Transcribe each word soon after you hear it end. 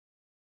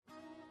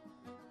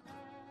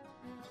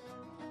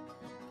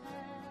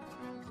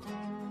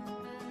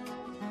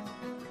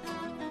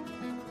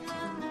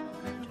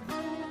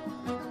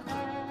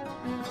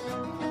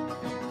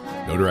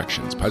No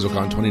Directions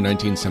PaizoCon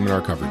 2019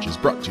 seminar coverage is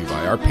brought to you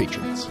by our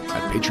patrons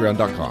at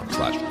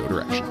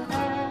patreon.com/NoDirection.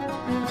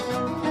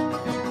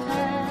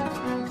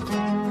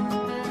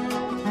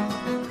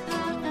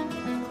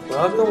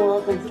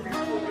 Welcome.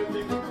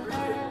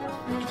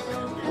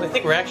 Well, I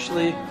think we're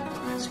actually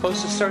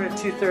supposed to start at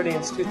 2:30 and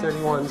it's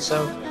 2:31,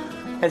 so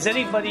has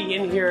anybody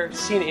in here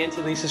seen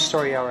Auntie Lisa's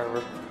Story Hour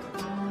ever?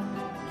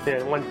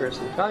 Yeah, one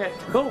person. Okay,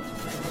 cool.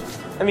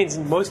 That means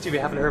most of you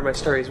haven't heard my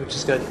stories, which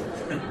is good.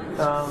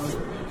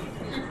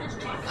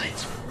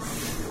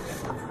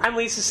 I'm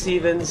Lisa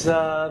Stevens,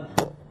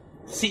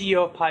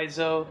 CEO of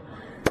Paizo.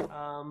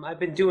 I've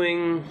been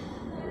in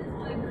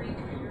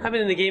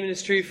the game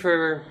industry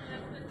for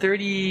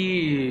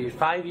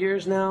 35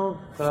 years now,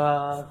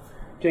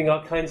 doing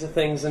all kinds of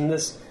things, and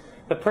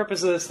the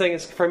purpose of this thing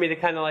is for me to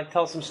kind of like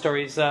tell some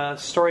stories.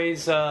 That's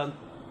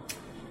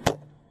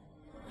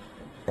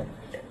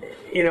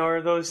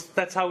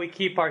how we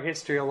keep our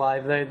history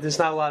alive. There's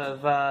not a lot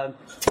of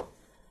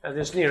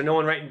there's no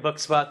one writing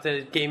books about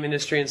the game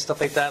industry and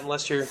stuff like that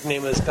unless your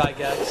name is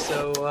Gygax.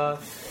 So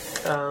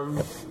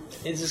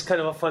it's just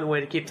kind of a fun way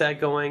to keep that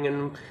going,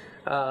 and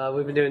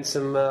we've been doing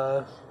some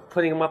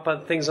putting them up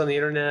on things on the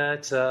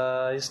internet.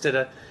 I just did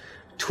a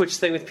Twitch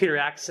thing with Peter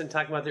Axon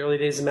talking about the early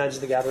days of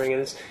Magic the Gathering,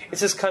 and it's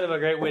just kind of a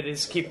great way to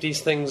just keep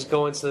these things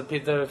going so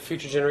that the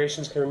future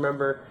generations can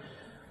remember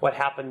what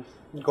happened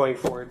going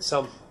forward.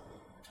 So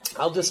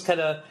I'll just kind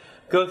of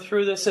go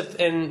through this,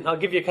 and I'll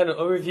give you a kind of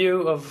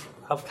overview of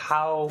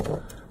how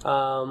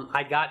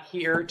I got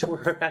here to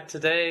where I'm at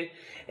today,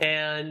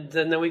 and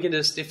then we can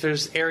just, if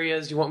there's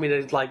areas you want me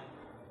to like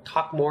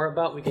talk more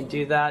about, we can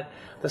do that.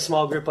 The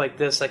small group like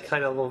this, I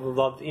kind of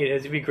love.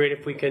 It'd be great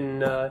if we can.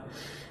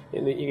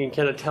 You can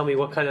kind of tell me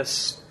what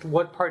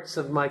parts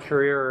of my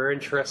career are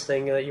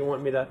interesting that you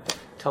want me to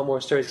tell more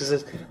stories, because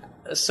there's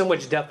so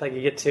much depth I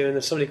could get to, and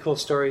there's so many cool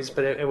stories,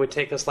 but it would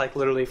take us like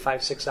literally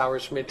 5-6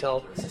 hours for me to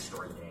tell. It's a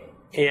story day.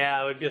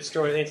 Yeah, it would be a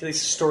story. At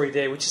least a story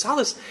day, which is how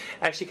this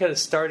actually kind of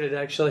started.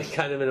 Actually,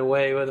 kind of in a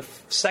way, where the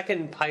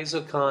second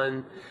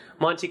PaizoCon,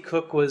 Monty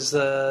Cook was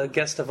the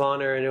guest of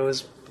honor, and it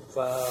was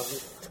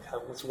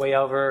way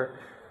over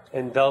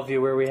in Bellevue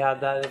where we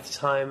had that at the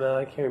time.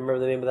 I can't remember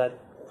the name of that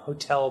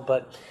hotel,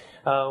 but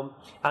on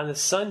the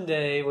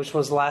Sunday, which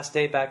was the last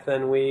day back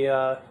then, we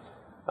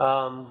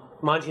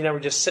Monty and I were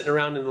just sitting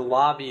around in the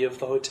lobby of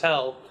the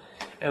hotel,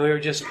 and we were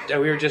just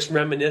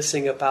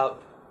reminiscing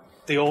about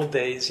the old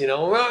days.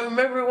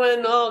 Remember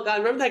when? Oh God,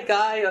 remember that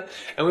guy?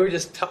 And we were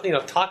just telling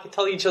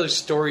each other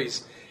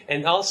stories.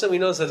 And also, we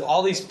noticed that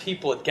all these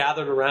people had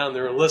gathered around.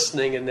 They were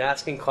listening and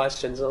asking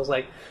questions. And I was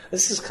like,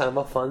 this is kind of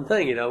a fun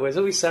thing,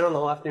 So we sat on the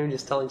whole afternoon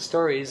just telling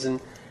stories and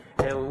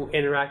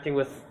interacting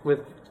with.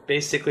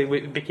 Basically,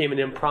 it became an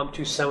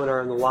impromptu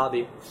seminar in the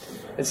lobby.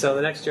 And so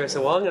the next year, I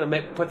said, well, I'm going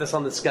to put this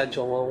on the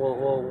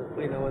schedule.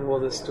 And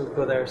we'll just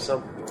go there.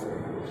 So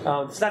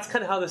that's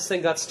kind of how this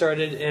thing got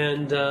started.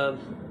 And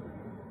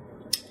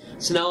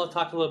so now I'll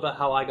talk a little about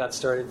how I got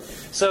started.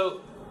 So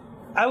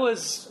I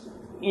was,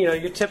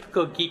 your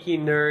typical geeky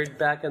nerd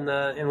back in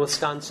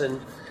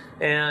Wisconsin.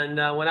 And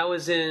when I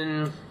was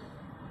in,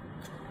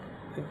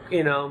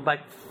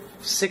 like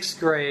 6th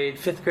grade,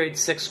 5th grade,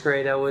 6th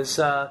grade, I went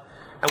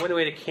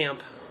away to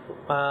camp.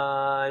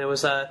 And it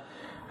was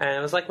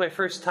like my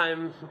first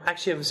time.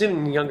 Actually, I was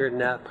even younger than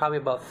that, probably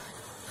about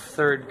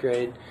 3rd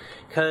grade,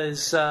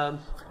 because I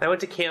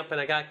went to camp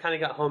and I kind of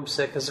got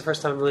homesick. It was the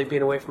first time really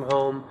being away from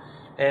home,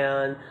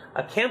 and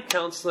a camp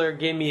counselor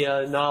gave me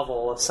a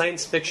novel, a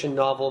science fiction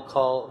novel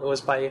it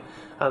was by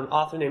an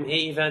author named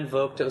A.E. Van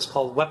Vogt. It was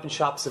called Weapon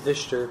Shops of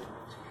Ishtar.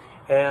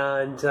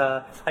 And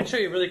I show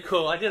you really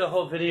cool. I did a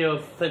whole video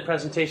of the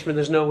presentation, but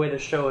there's no way to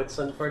show it,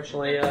 so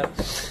unfortunately I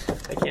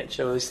can't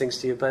show these things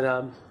to you. But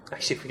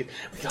actually, if we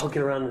could all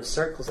get around in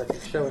circles, I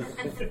could show it.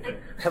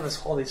 I have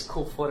all these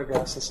cool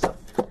photographs and stuff.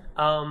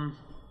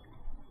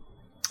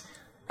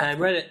 I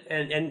read it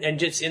and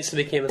just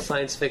instantly became a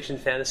science fiction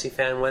fantasy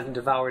fan. Went and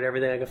devoured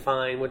everything I could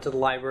find. Went to the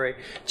library,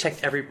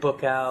 checked every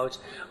book out.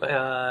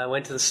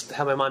 Went to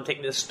had my mom take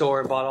me to the store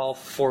and bought all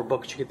 4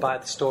 books you could buy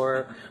at the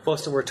store.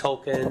 Most of them were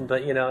Tolkien,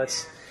 but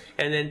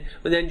and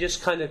then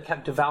just kind of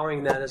kept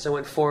devouring that as I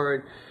went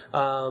forward,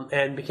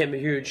 and became a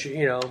huge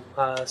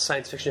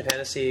science fiction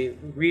fantasy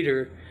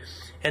reader.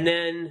 And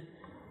then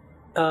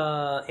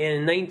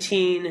in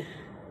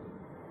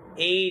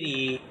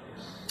 1980.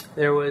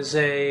 There was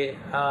the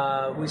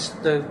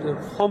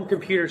home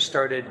computer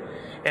started,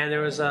 and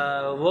there was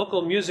a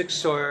local music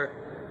store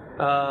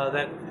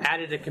that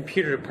added a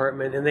computer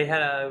department, and they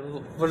had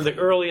one of the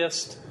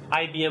earliest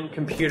IBM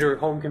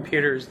home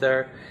computers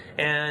there,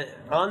 and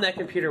on that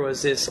computer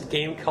was this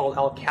game called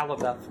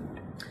Alcalabeth.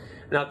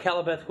 Now,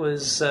 Alcalabeth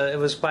was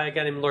by a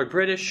guy named Lord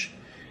British.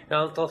 It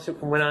also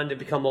went on to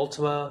become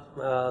Ultima,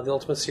 the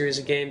Ultima series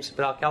of games,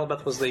 but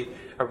Alcalabeth was the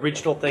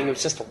original thing. It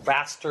was just a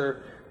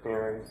raster.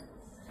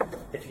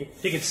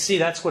 If you could see,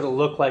 that's what it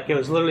looked like. It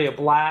was literally a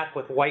black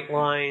with white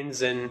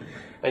lines, and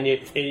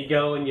you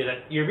go and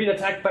you're being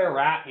attacked by a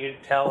rat, and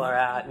you'd tell a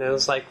rat, and it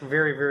was like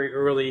very, very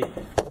early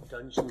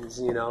dungeons,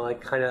 like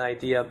kind of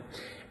idea.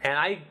 And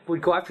I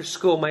would go after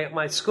school.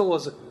 My school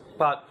was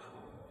about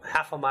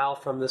half a mile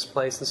from this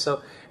place, and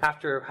so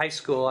after high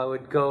school I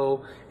would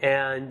go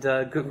and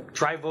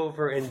drive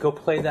over and go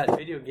play that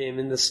video game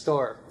in the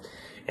store.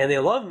 And they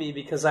loved me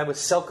because I would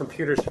sell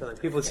computers for them.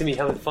 People would see me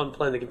having fun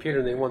playing the computer,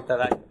 and they want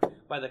that I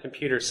buy the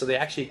computer, so they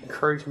actually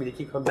encouraged me to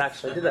keep coming back.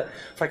 So I did that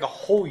for like a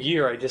whole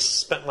year. I just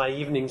spent my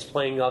evenings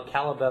playing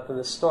Calabeth in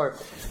the store.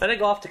 Then I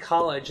go off to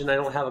college, and I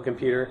don't have a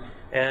computer,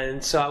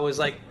 and so I was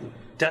like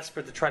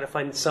desperate to try to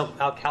find some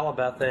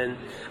Calabeth, and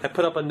I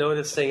put up a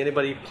notice saying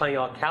anybody playing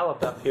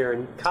Calabeth here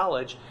in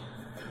college.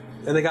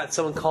 And they got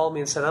someone called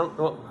me and said, I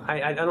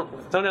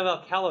don't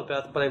have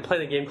Calabeth, but I'm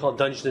playing a game called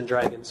Dungeons and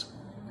Dragons.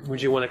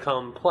 Would you want to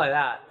come play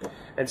that?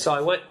 And so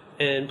I went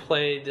and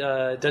played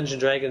Dungeons and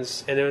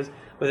Dragons, and it was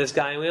with this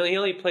guy. And he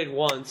only played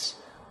once,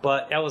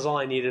 but that was all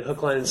I needed.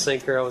 Hook, line, and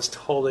sinker. I was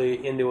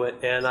totally into it.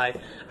 And I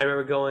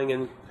remember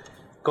going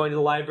to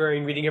the library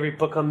and reading every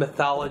book on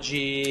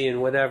mythology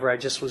and whatever. I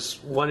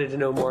just wanted to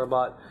know more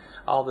about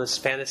all this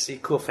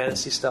cool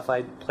fantasy stuff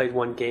I played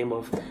one game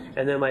of.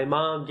 And then my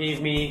mom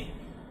gave me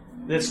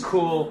this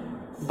cool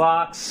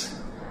box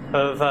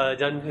of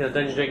Dungeons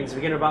and Dragons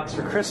beginner box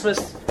for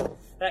Christmas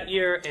that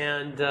year,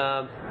 and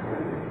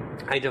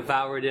I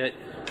devoured it.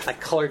 I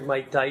colored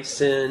my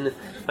dice in.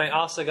 I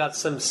also got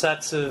some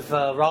sets of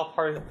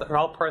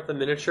Ralpartha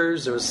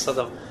miniatures. There was set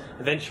of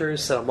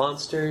adventures, set of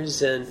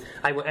monsters, and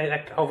I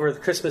over the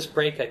Christmas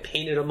break I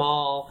painted them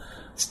all.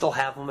 Still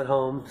have them at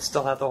home.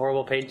 Still have the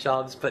horrible paint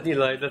jobs, but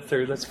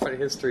that's part of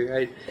history,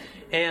 right?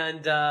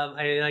 And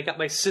I got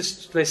my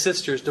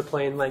sisters to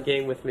play in my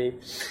game with me,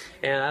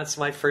 and that's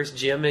my first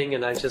GMing.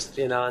 And I just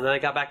and then I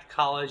got back to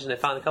college, and I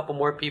found a couple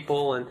more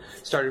people and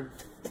started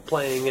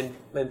playing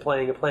and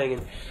playing.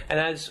 And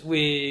as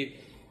we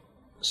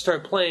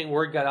started playing,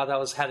 word got out that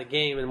I had a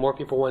game, and more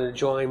people wanted to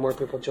join. More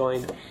people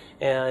joined,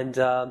 and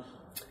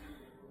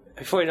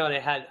before you know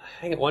it, I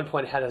think at one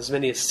point I had as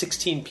many as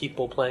 16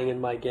 people playing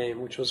in my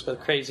game, which was a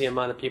crazy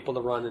amount of people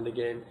to run in the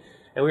game.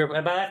 And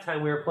by that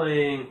time we were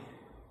playing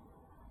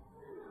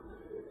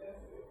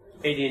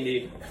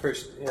AD&D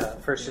first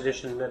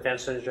edition,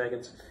 Advanced Dungeons &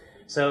 Dragons.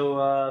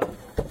 So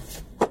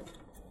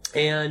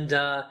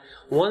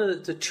one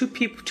of the two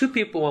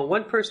people,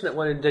 one person that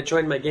wanted to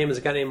join my game is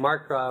a guy named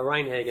Mark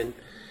Reinhagen.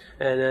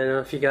 And I don't know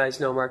if you guys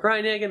know Mark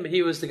Reinhagen, but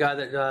he was the guy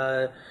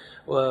that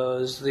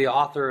was the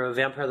author of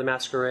Vampire the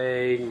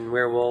Masquerade and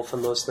Werewolf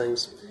and those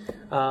things.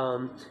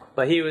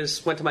 But he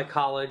went to my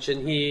college,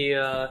 and he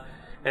and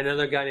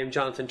another guy named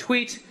Jonathan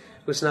Tweet,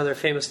 who was another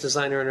famous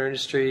designer in our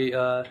industry.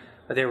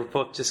 They were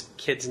both just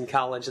kids in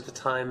college at the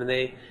time, and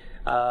they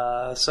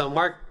so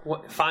Mark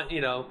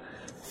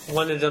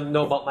wanted to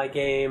know about my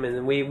game, and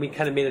then we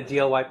kind of made a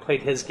deal where I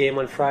played his game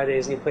on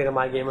Fridays and he played on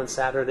my game on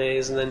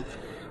Saturdays, and then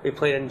we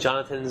played in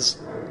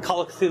Jonathan's Call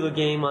of Cthulhu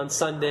game on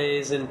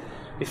Sundays, and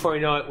before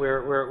you know it,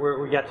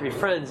 we got to be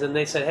friends. And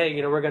they said, hey,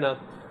 we're going to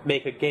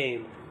make a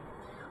game.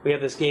 We have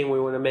this game we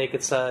want to make.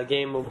 It's a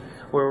game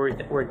where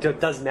it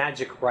does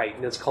magic right,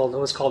 and it was called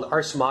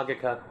Ars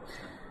Magica.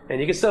 And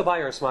you can still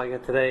buy Ars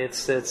Magica today.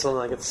 It's on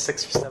like its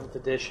 6th or 7th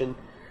edition.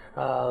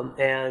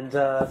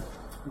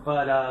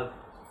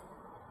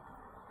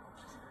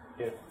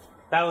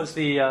 That was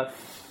the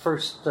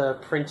first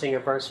printing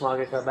of Ars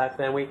Magica back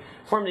then. We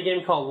formed a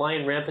game called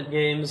Lion Rampant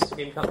Games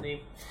Game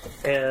Company,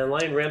 and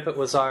Lion Rampant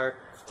was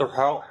the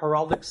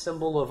heraldic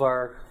symbol of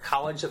our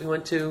college that we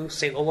went to,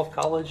 St. Olaf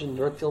College in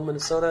Northfield,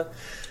 Minnesota,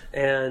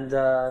 and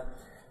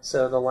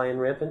so the Lion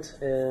Rampant,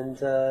 and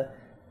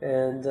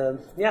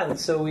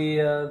so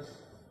we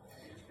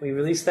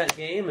released that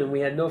game, and we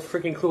had no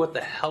freaking clue what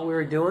the hell we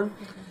were doing.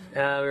 We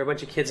were a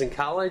bunch of kids in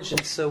college,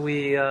 and so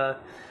we got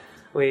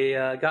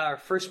our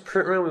first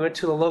print run. We went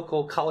to the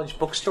local college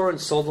bookstore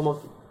and sold them,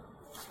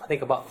 I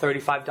think, about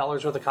 $35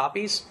 worth of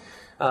copies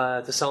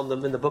to sell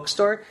them in the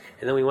bookstore.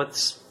 And then we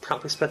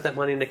promptly spent that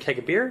money in a keg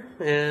of beer.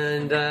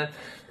 And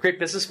great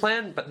business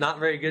plan, but not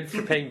very good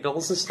for paying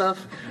bills and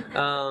stuff.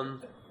 I'll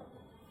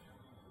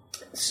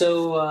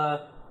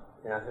show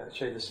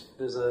you this.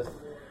 There's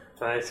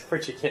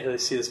you can't really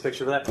see this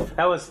picture, but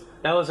that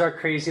was our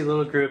crazy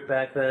little group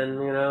back then.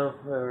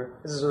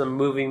 This is when I'm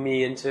moving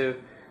me into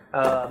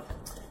a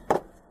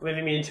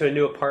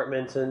new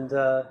apartment, and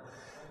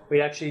we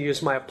actually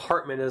used my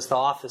apartment as the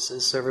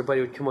offices, so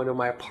everybody would come into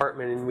my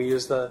apartment, and we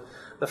used the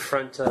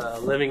front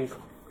living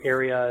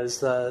area as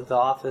the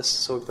office,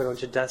 so we put a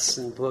bunch of desks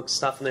and books,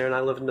 stuff in there, and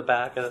I lived in the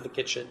back, and the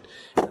kitchen,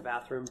 and the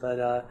bathroom,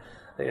 but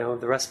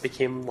the rest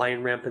became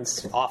Lion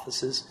Rampant's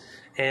offices,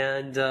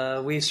 and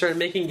we started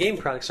making game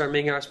products, started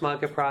making Ars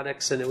Magica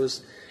products, and it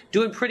was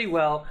doing pretty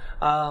well.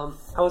 I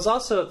was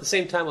also, at the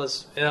same time I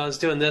was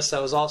doing this, I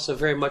was also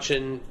very much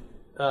in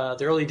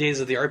the early days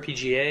of the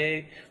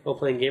RPGA, Role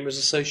Playing Gamers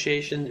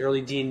Association,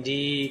 early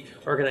D&D,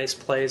 organized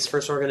plays,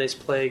 first organized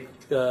play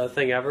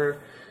thing ever.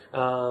 It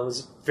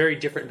was very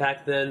different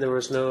back then. There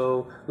was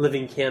no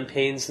living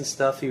campaigns and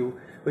stuff. You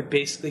would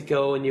basically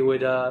go and you'd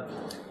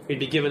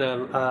be given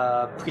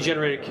a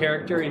pre-generated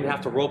character, and you'd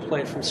have to role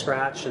play it from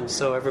scratch, and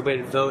so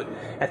everybody would vote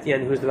at the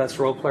end who the best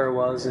role player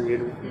was, and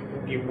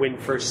you'd win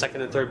first,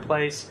 second, and third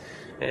place.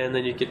 and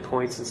then you'd get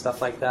points and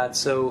stuff like that.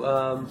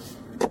 So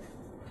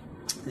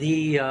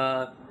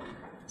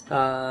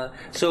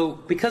so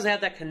because I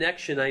had that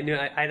connection, I knew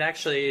I'd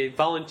actually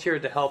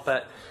volunteered to help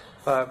at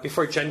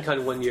before Gen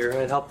Con one year.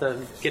 I'd helped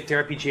them get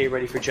their RPGA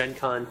ready for Gen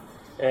Con,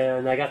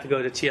 and I got to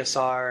go to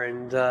TSR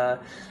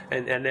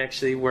and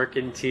actually work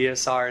in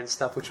TSR and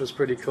stuff, which was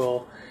pretty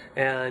cool.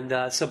 And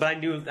but I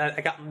knew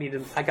I got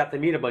to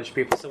meet a bunch of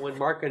people. So when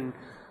Mark and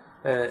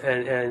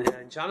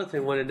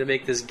Jonathan wanted to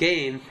make this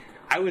game,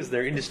 I was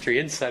their industry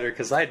insider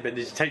because I had been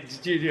to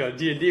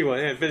D&D one,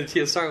 I had been to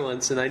TSR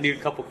once, and I knew a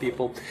couple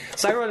people.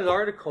 So I wrote an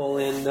article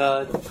in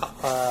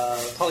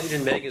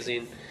Polyhedron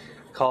magazine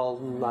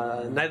called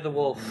Night of the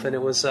Wolf, and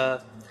it's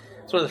one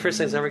of the first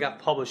things that ever got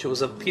published. It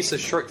was a piece of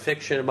short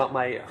fiction about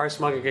my Ars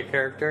Magica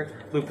character,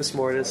 Lupus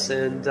Mortis,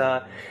 and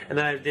then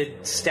I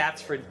did stats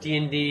for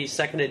D&D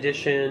 2nd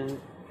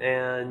edition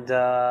and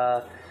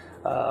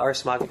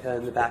Ars Magica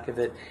in the back of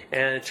it.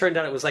 And it turned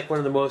out it was like one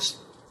of the most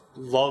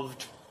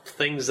loved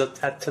things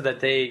to that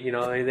day.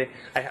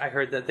 I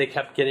heard that they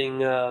kept getting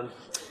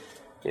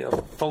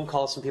phone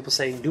calls from people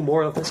saying, do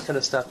more of this kind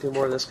of stuff,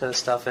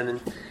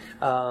 and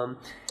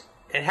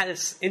it had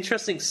this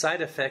interesting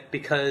side effect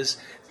because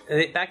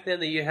back then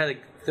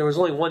there was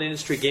only one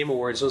industry game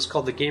awards. It was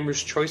called the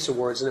Gamers' Choice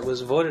Awards, and it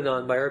was voted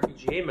on by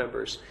RPGA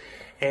members,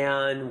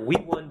 and we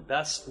won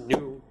Best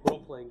New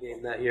Role-Playing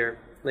Game that year,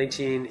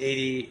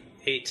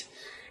 1988,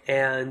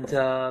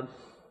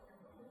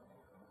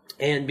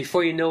 and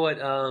before you know it,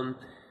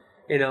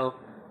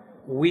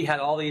 we had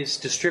all these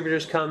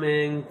distributors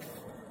coming,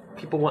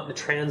 people wanting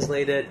to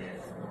translate it.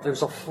 There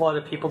was a flood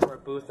of people to our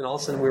booth, and all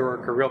of a sudden we were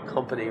a real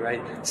company,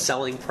 right?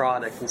 Selling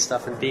product and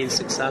stuff and being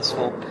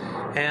successful.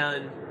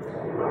 And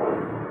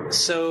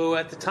so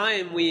at the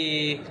time,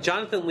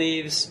 Jonathan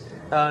leaves.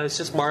 It's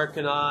just Mark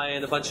and I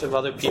and a bunch of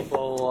other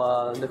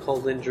people,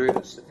 Nicole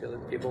Lindrews, a few other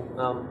people.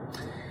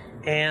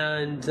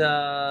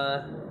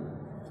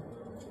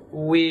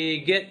 We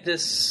get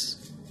this.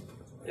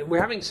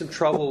 We're having some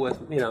trouble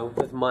with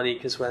money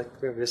because we're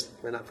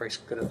not very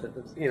good at it.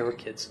 We're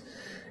kids,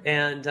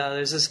 and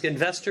there's this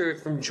investor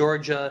from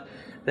Georgia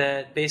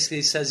that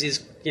basically says he'd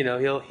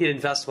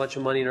invest a bunch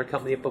of money in our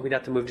company, but we'd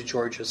have to move to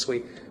Georgia. So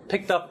we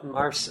picked up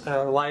our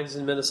lives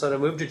in Minnesota,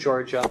 moved to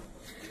Georgia.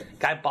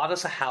 Guy bought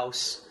us a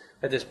house,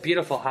 this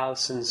beautiful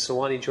house in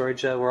Sewanee,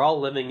 Georgia. We're all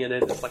living in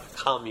it. It's like a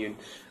commune,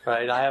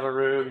 right? I have a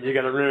room, you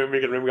got a room,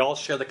 you got a room. We all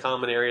share the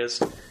common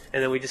areas,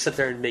 and then we just sit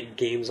there and make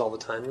games all the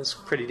time. It was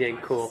pretty dang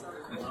cool.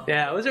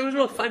 Yeah, it was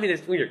real fun. I mean,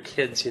 when you're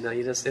kids,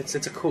 it's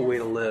a cool way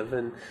to live,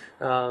 and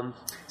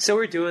so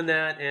we're doing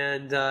that,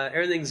 and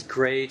everything's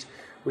great.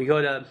 We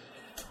go to,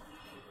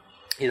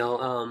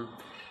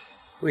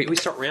 we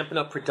start ramping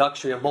up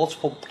production. We have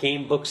multiple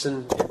game books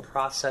in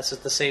process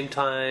at the same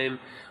time.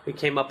 We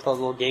came up with a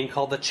little game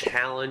called The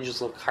Challenge, this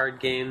little card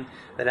game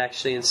that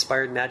actually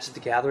inspired Magic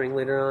the Gathering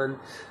later on,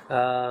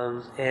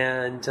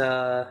 and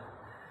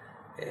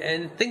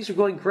things are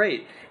going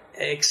great,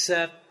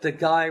 except the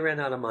guy ran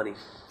out of money.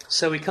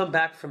 So we come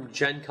back from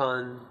Gen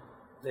Con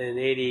in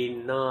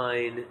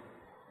 '89,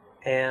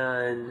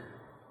 and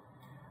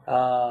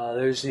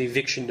there's an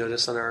eviction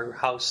notice on our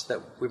house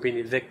that we're being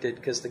evicted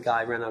because the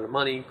guy ran out of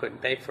money,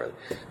 couldn't pay for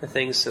the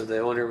things, so the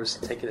owner was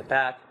taking it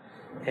back.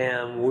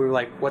 And we were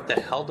like, what the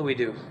hell do we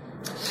do?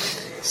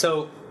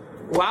 So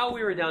while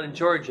we were down in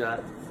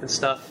Georgia and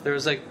stuff, there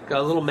was like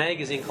a little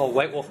magazine called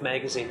White Wolf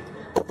Magazine.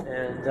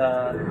 And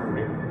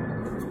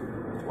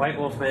White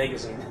Wolf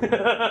Magazine.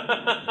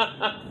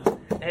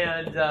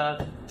 And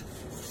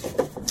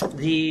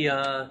the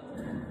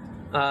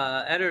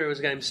editor was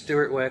a guy named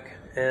Stuart Wick,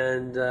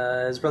 and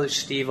his brother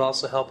Steve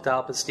also helped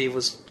out, but Steve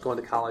was going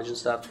to college and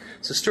stuff.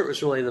 So Stuart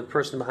was really the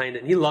person behind it,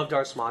 and he loved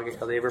Ars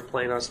Magica. They were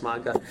playing Ars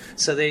Magica.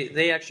 So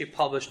they actually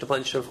published a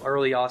bunch of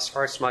early Ars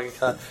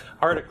Magica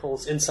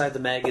articles inside the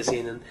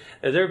magazine, and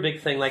their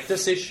big thing, like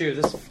this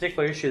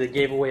particular issue, they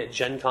gave away at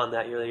Gen Con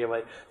that year. They gave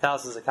away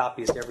thousands of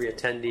copies to every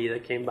attendee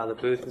that came by the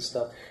booth and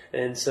stuff.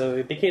 And so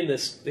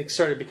it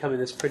started becoming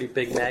this pretty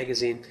big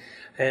magazine.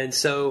 And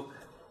so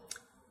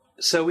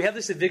we have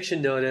this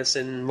eviction notice,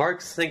 and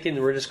Mark's thinking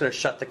we're just going to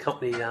shut the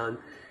company down.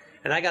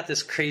 And I got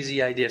this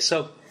crazy idea.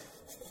 So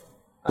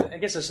I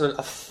guess there's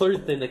a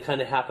third thing that kind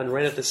of happened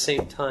right at the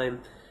same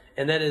time.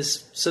 And that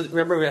is, so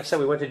remember I said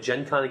we went to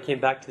Gen Con and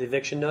came back to the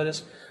eviction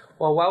notice?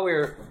 Well, while we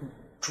were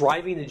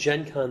driving to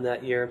Gen Con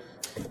that year,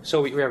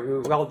 so we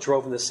all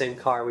drove in the same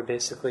car. We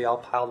basically all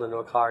piled into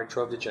a car,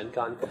 drove to Gen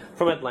Con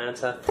from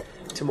Atlanta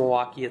to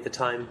Milwaukee at the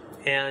time.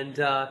 And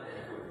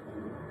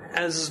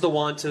as is the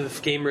want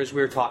of gamers,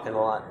 we were talking a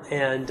lot.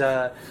 And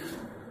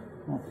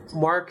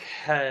Mark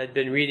had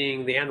been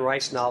reading the Anne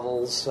Rice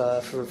novels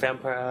for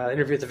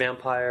Interview with the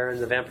Vampire and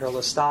the Vampire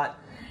Lestat.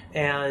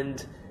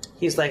 And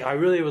he's like, I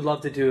really would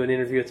love to do an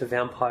Interview with the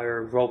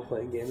Vampire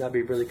role-playing game. That'd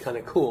be really kind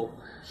of cool.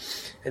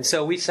 And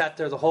so we sat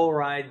there the whole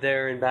ride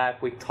there and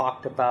back. We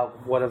talked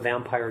about what a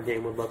vampire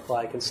game would look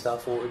like and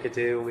stuff, what we could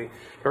do. We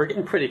were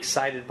getting pretty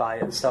excited by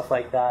it and stuff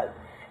like that.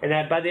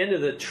 And by the end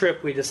of the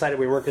trip, we decided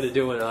we weren't going to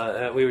do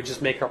it. We would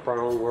just make up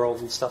our own world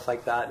and stuff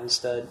like that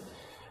instead.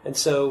 And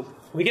so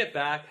we get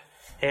back,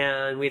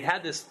 And we'd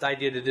had this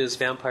idea to do this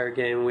vampire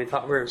game, and we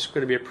thought it was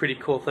going to be a pretty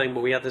cool thing,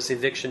 but we had this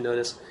eviction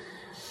notice.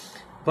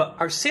 But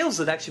our sales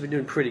had actually been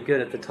doing pretty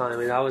good at the time.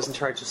 I was in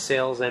charge of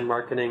sales and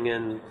marketing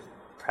and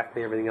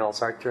practically everything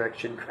else, art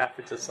direction,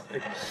 graphic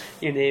design,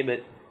 you name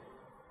it.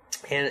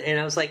 And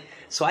I was like,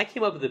 so I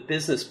came up with a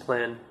business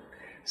plan.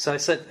 So I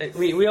said,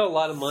 we owe a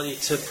lot of money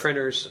to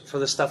printers for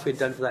the stuff we'd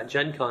done for that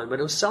Gen Con, but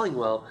it was selling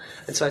well.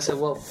 And so I said,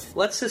 well,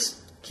 let's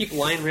just keep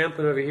line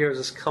rampant over here as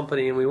this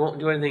company, and we won't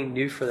do anything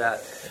new for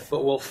that.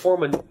 But we'll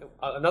form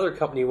another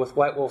company with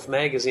White Wolf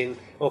Magazine.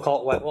 We'll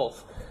call it White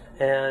Wolf.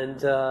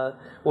 And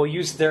we'll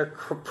use their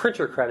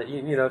printer credit.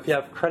 You know, if you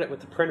have credit with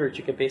the printers,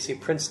 you can basically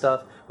print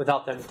stuff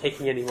without them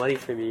taking any money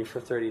from you for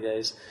 30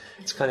 days.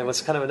 It's kind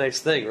of a nice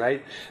thing,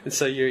 right? And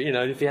so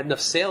if you had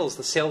enough sales,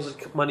 the sales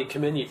money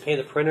come in, you'd pay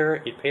the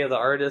printer, you'd pay the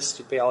artist,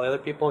 you'd pay all the other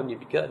people, and you'd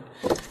be good.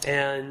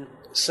 And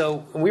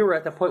so we were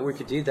at that point where we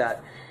could do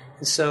that.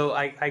 And so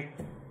I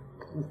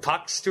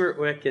talked Stuart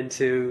Wick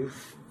into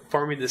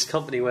forming this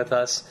company with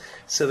us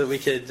so that we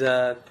could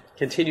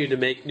continue to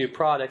make new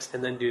products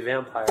and then do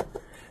Vampire.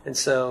 And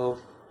so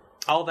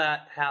all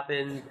that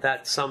happened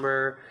that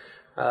summer.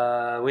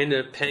 We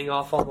ended up paying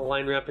off all the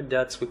line rampant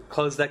debts. We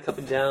closed that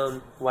company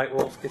down. White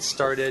Wolf gets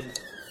started.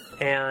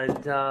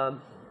 And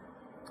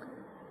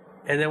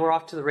then we're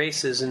off to the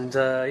races. And,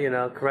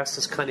 the rest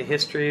is kind of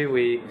history.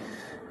 We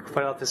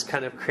put out this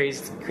kind of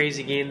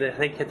crazy game that I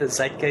think hit the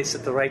zeitgeist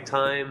at the right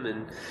time.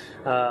 And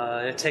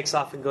it takes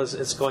off and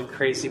it's going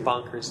crazy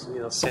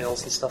bonkers,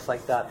 sales and stuff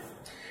like that.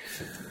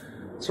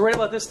 So right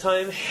about this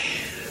time,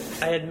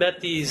 I had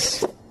met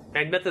this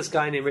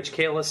guy named Rich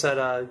Kalis at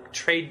a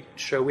trade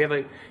show. We have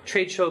a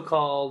trade show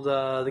called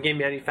the Game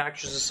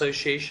Manufacturers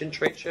Association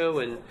trade show,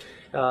 and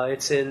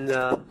it's in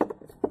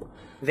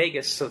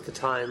Vegas at the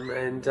time.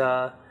 And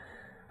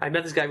I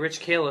met this guy,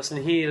 Rich Kalis,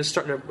 and he was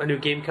starting a new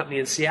game company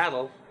in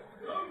Seattle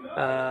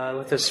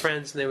with his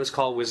friends, and it was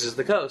called Wizards of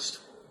the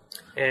Coast.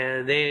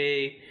 And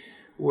they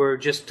were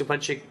just a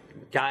bunch of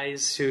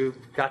guys who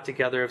got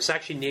together. It was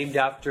actually named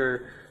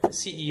after the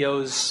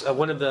CEOs,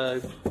 one of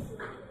the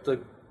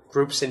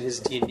groups in his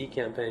D&D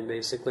campaign.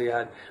 Basically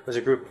was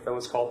a group that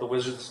was called the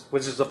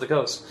Wizards of the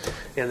Coast,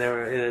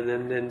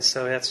 and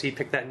so he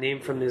picked that name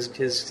from his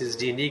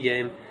D&D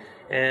game,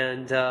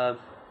 and so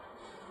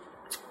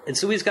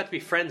we just got to be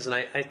friends. And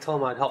I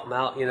told him I'd help him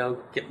out,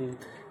 give him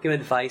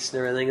advice and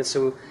everything. And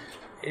so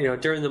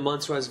during the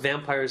months when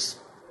vampires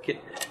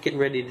getting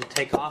ready to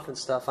take off and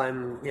stuff,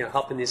 I'm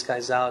helping these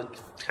guys out,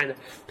 kind of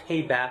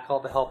pay back all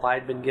the help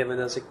I'd been given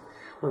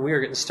when we were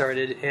getting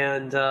started.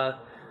 And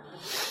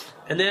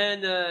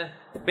then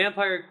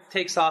Vampire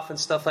takes off and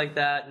stuff like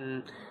that,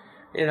 and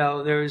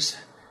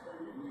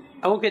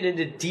I won't get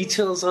into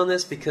details on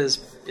this because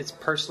it's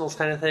personal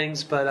kind of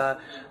things, but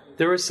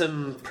there were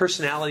some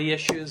personality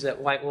issues at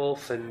White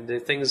Wolf, and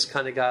things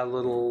kind of got a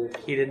little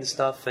heated and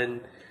stuff,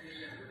 and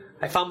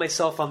I found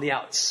myself on the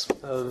outs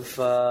of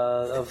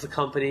the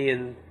company,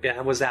 and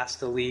I was asked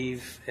to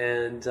leave,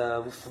 and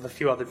with a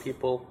few other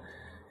people.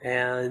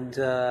 And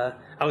I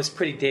was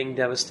pretty dang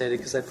devastated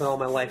because I put all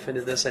my life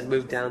into this. I'd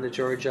moved down to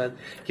Georgia,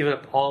 given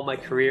up all my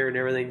career and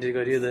everything to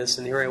go do this,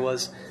 and here I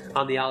was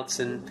on the outs.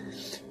 And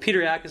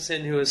Peter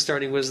Atkinson, who was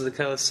starting Wizards of the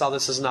Coast, saw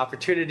this as an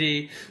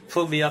opportunity,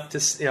 flew me up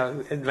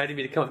to, invited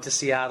me to come up to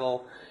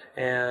Seattle,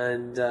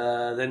 and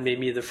then made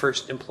me the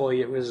first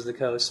employee at Wizards of the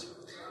Coast.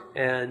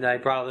 And I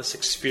brought all this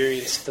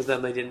experience to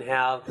them they didn't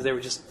have because they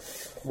were just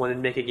wanted to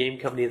make a game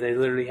company. They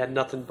literally had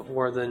nothing but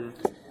more than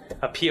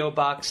a P.O.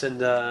 box and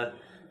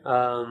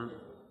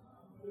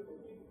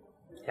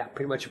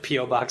pretty much a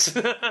P.O. box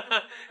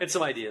and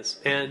some ideas.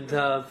 And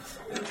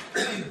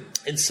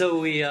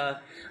so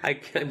I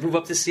moved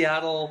up to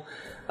Seattle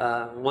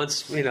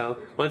once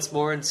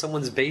more in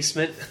someone's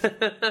basement.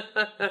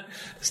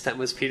 This time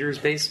was Peter's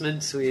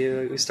basement. So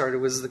we started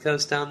Wizards of the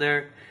Coast down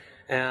there.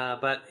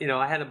 But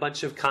I had a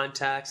bunch of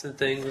contacts and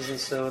things, and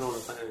so I don't know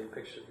if I have any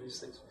pictures of these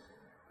things.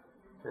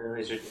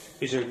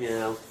 These are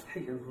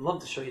I'd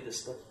love to show you this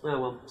stuff. Oh,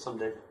 well,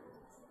 someday.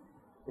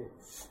 Yeah.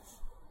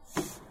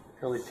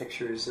 Probably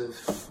pictures of.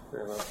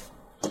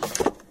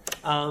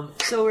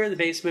 So we're in the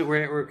basement.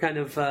 We're kind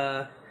of.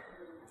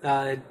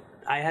 I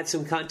had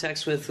some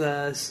contacts with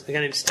a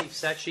guy named Steve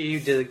Secchi, who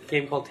did a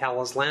game called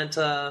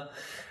Talislanta,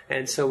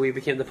 and so we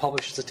became the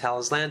publishers of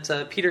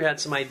Talislanta. Peter had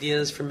some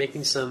ideas for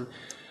making some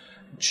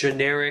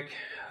generic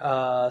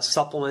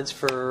supplements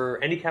for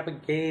any type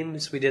of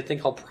games. We did a thing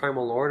called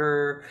Primal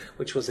Order,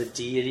 which was a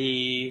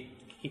deity.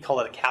 He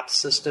called it a cap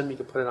system. You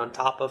could put it on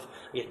top of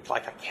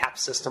like a cap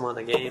system on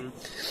the game,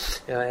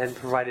 and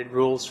provided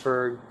rules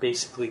for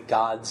basically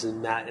gods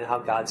and how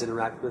gods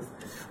interact with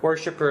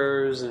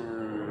worshippers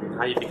and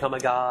how you become a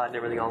god and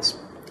everything else.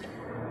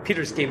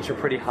 Peter's games were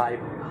pretty high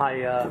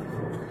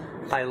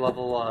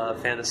level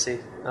fantasy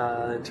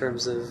in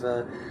terms of.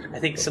 I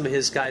think some of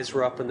his guys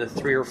were up in the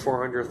 300th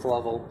or 400th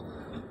level.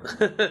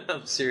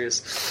 I'm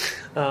serious.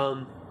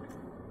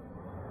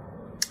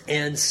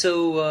 And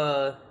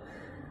so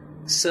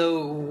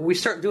we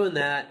start doing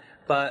that,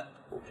 but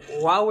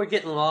while we're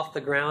getting off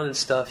the ground and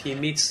stuff, he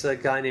meets a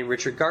guy named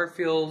Richard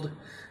Garfield,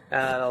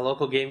 at a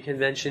local game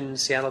convention in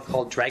Seattle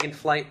called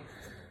Dragonflight,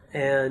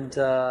 and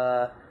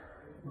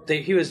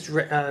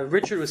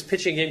Richard was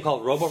pitching a game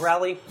called Robo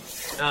Rally.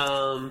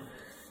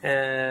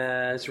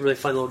 And it's a really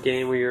fun little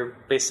game where you're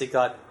basically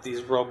got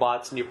these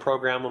robots and you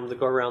program them to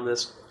go around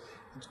this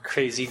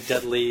crazy,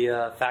 deadly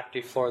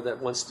factory floor that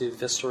wants to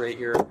eviscerate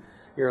your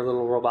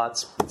little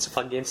robots. It's a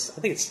fun game.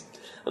 I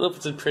don't know if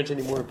it's in print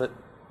anymore, but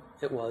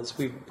it was.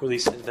 We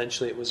released it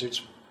eventually at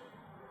Wizards.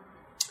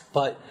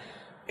 But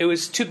it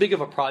was too big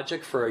of a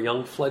project for a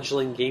young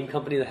fledgling game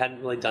company that hadn't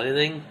really done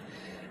anything.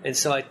 And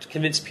so I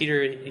convinced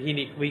Peter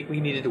we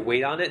needed to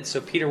wait on it. And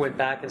so Peter went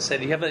back and said,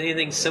 do you have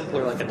anything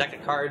simpler, like a deck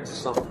of cards or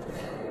something?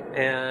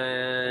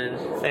 And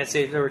I'd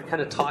say they were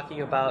kind of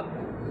talking about,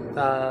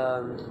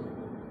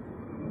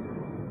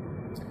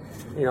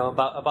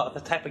 about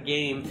the type of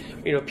game.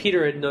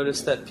 Peter had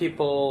noticed that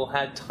people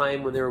had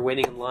time when they were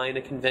waiting in line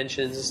at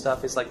conventions and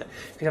stuff. It's like,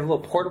 if you have a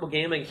little portable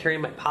game I can carry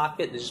in my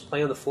pocket and just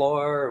play on the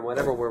floor or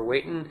whatever, we're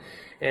waiting.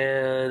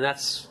 And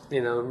that's,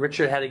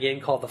 Richard had a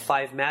game called The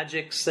Five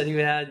Magics that he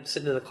had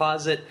sitting in the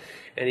closet,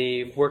 and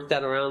he worked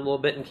that around a little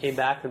bit and came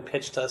back and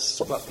pitched us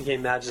what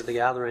became Magic the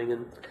Gathering,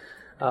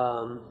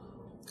 and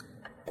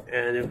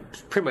it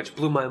pretty much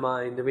blew my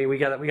mind. I mean, we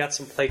got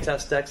some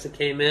playtest decks that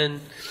came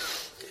in,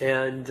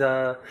 and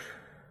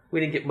we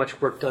didn't get much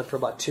work done for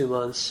about 2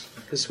 months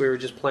because we were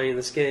just playing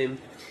this game.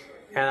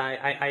 And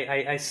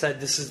I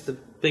said, this is the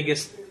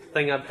biggest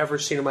thing I've ever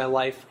seen in my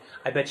life.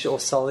 I bet you'll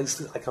sell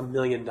these like $1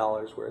 million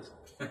worth.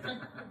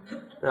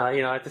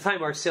 At the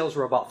time our sales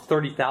were about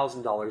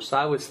 $30,000, so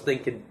I was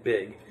thinking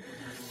big.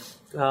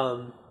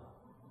 But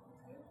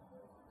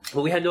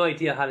we had no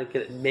idea how to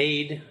get it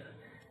made.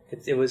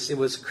 It was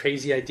a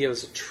crazy idea. It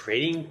was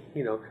trading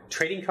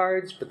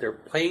cards, but they're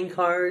playing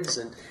cards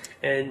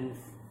and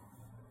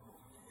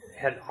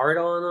had art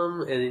on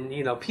them,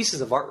 and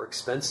pieces of art were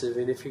expensive.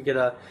 And if you get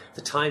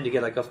the time to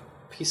get like a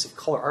piece of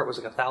color art was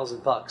like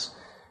 $1,000.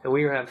 And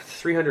we have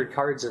 300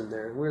 cards in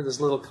there. We're this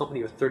little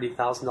company with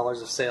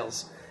 $30,000 of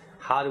sales.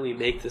 How do we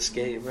make this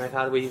game, right?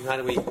 How do we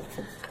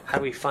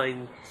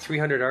find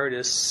 300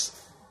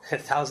 artists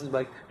at $1,000?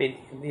 I mean,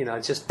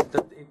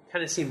 it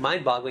kind of seemed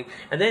mind-boggling.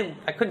 And then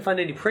I couldn't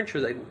find any printer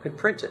that could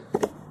print it.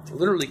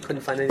 Literally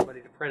couldn't find anybody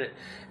to print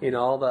it.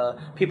 All the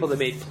people that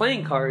made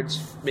playing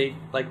cards made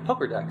like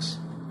poker decks,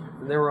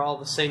 and they were all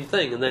the same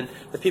thing. And then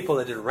the people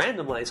that did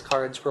randomized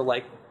cards were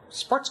like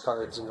sports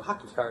cards and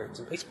hockey cards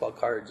and baseball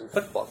cards and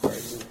football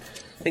cards and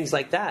things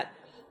like that.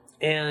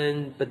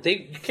 But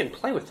you can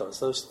play with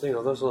those. Those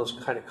are those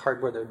kind of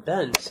cardboard that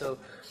bend. So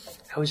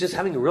I was just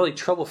having really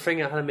trouble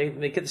figuring out how to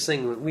make this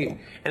thing.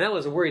 And I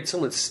was worried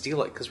someone would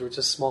steal it because we're just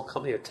a small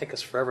company. It would take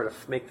us forever to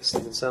make this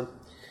thing. And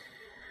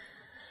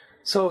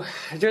so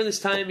during this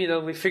time,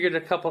 we figured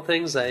a couple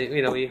things.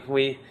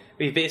 We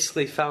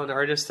basically found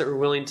artists that were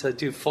willing to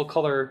do full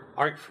color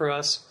art for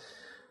us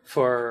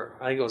for,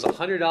 I think it was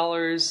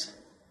 $100.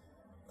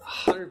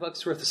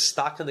 $100 worth of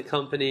stock in the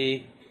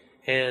company,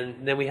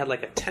 and then we had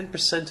like a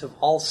 10% of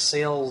all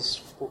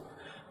sales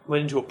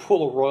went into a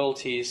pool of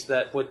royalties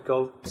that would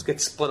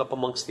get split up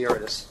amongst the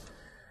artists.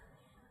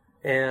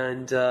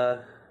 And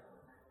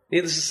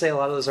needless to say, a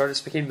lot of those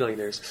artists became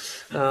millionaires.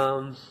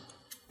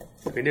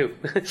 We knew.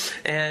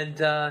 and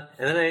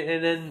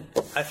then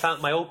I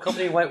found my old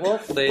company, White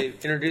Wolf. They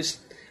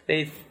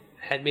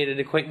had made an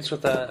acquaintance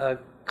with a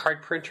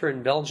card printer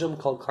in Belgium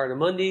called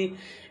Cardamundi.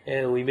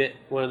 And we met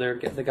one of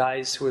the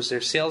guys who was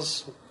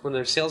one of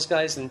their sales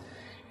guys, and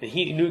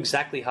he knew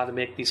exactly how to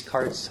make these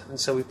cards. And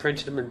so we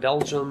printed them in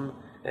Belgium,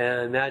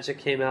 and Magic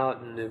came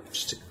out, and it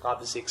just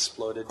obviously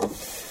exploded,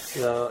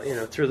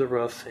 through the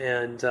roof.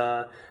 And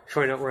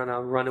we're on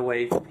a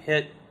runaway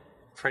hit,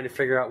 trying to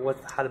figure out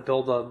how to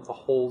build a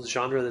whole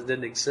genre that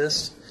didn't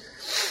exist.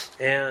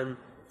 And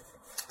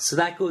so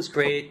that goes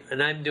great,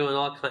 and I'm doing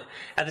all kind.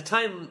 At the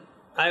time,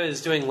 I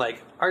was doing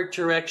like art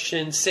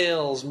direction,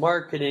 sales,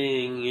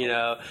 marketing,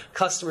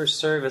 customer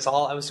service.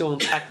 I was doing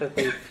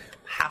technically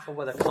half of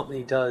what a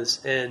company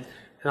does, and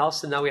all of a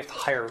sudden now we have to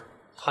hire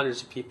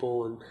hundreds of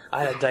people, and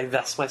I had to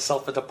divest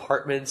myself of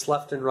departments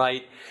left and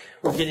right.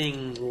 We're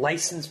getting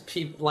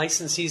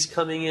licensees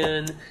coming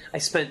in. I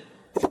spent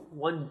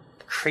one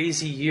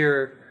crazy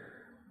year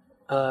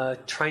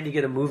trying to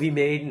get a movie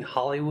made in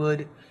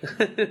Hollywood.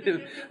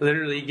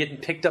 Literally getting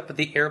picked up at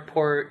the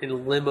airport in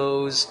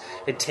limos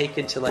and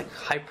taken to like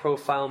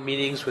high-profile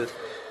meetings with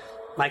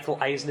Michael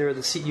Eisner,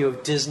 the CEO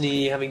of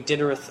Disney, having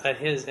dinner at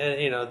his,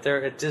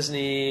 there at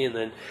Disney,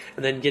 and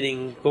then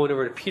going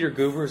over to Peter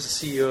Goober, the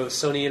CEO of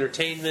Sony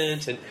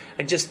Entertainment,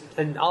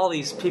 and all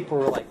these people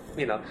were like,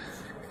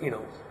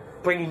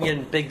 bringing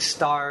in big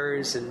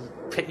stars, and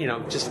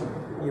just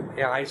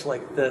your eyes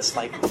like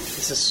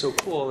this is so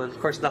cool. And of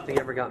course, nothing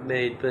ever got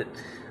made, but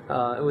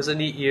it was a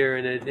neat year,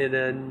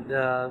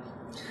 and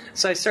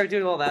so I started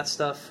doing all that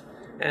stuff,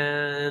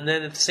 and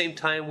then at the same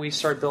time, we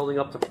started building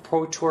up the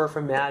Pro Tour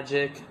for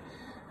Magic.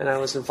 And I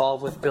was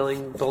involved with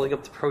building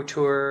up the Pro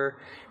Tour.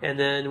 And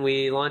then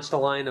we launched a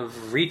line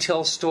of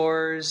retail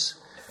stores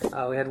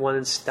We had one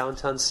in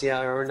downtown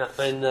Seattle, or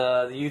in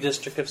the U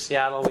District of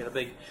Seattle. We had a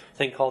big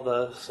thing called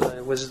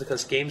the Wizards of the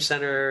Coast Game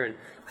Center, and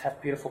I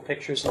have beautiful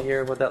pictures in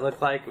here of what that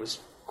looked like. It was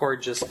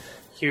gorgeous,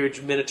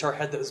 huge Minotaur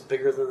head that was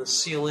bigger than the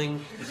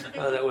ceiling.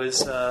 That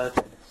was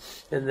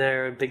in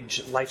there, a big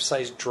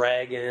life-size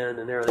dragon,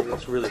 and everything. It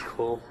was really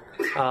cool.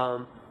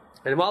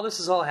 And while this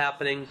is all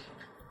happening,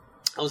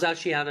 I was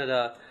actually out at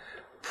a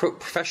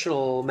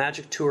professional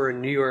Magic tour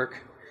in New York,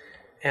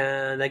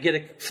 and I get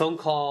a phone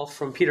call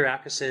from Peter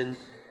Atkinson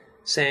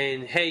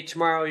saying, "Hey,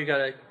 tomorrow you got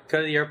to go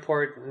to the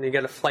airport and you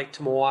got a flight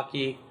to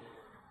Milwaukee.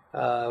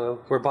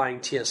 We're buying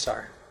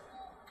TSR."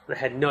 And I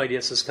had no idea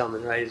this was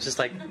coming. Right? It's just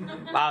like,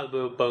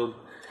 boom, boom.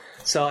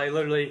 So I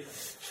literally,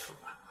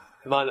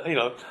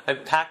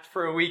 I'm packed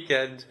for a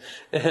weekend,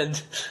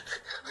 and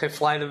I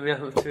fly to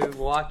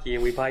Milwaukee,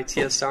 and we buy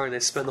TSR, and I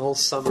spend the whole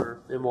summer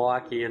in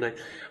Milwaukee. And I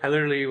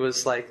literally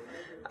was like,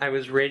 I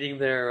was raiding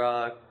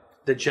the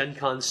Gen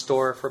Con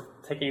store for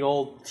taking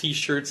old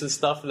T-shirts and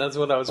stuff, and that's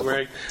what I was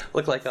wearing.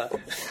 Looked like a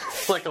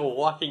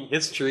walking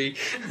history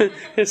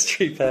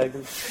bag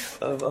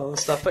of all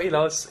this stuff. But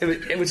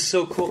it was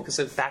so cool because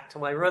it's back to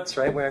my roots,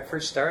 right, where I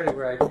first started,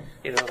 where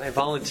I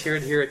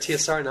volunteered here at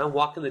TSR, and I'm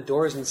walking the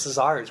doors, and this is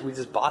ours. We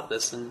just bought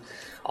this, and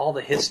all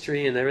the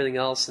history and everything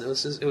else, and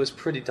it was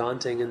pretty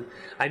daunting. And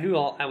I knew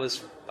I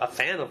was a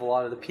fan of a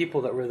lot of the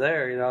people that were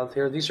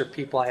there. These are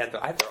people I had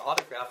their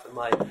autograph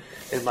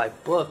in my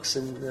books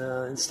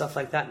and stuff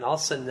like that. And all of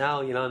a sudden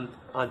now, I'm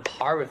on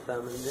par with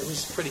them, and it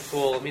was pretty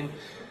cool.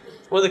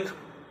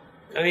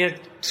 I had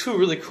two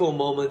really cool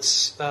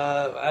moments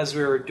as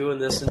we were doing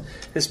this. And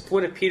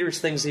one of Peter's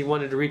things, he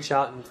wanted to reach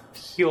out and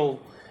heal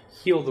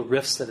the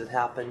rifts that had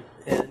happened.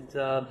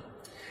 And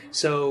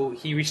so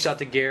he reached out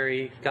to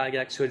Gary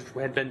Gygax, who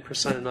had been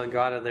persona non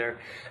grata there.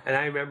 And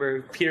I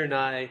remember Peter and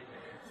I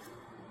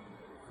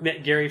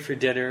met Gary for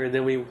dinner, and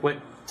then we went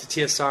to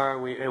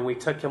TSR, and we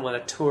took him on a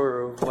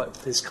tour of what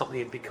his company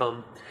had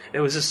become. And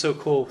it was just so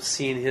cool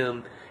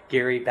seeing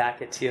Gary,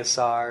 back at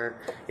TSR,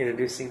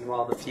 introducing him to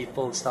all the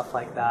people and stuff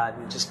like that,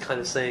 and just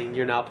kind of saying,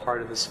 you're now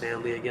part of his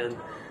family again.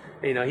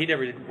 He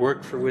never did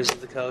work for Wizards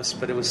of the Coast,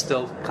 but it was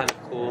still kind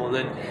of cool. And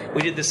then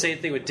we did the same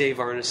thing with Dave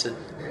Arneson,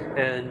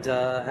 and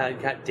I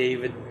got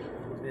David,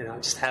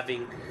 just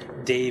having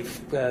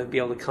Dave be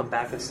able to come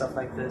back and stuff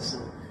like this.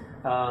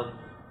 And,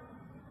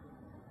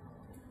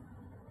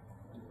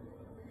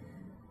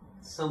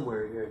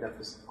 somewhere here I got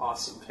this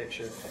awesome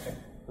picture.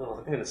 Oh,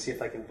 I'm going to see if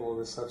I can blow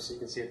this up so you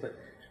can see it. But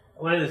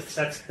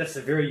that's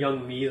a very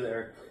young me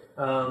there.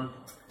 I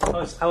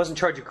was in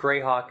charge of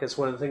Greyhawk as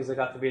one of the things I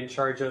got to be in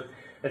charge of.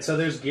 And so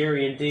there's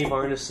Gary and Dave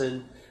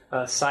Arneson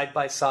side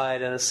by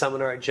side at a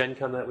seminar at Gen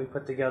Con that we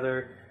put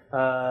together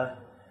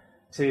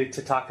to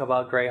talk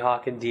about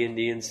Greyhawk and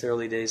D&D in the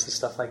early days and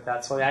stuff like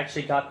that. So I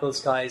actually got those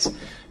guys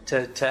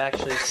to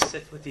actually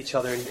sit with each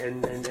other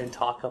and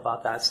talk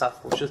about that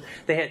stuff, which was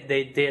they had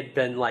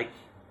been like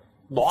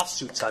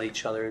lawsuits on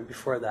each other, and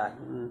before that,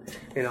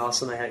 and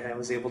also I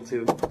was able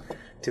to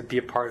be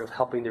a part of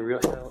helping to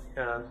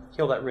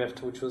heal that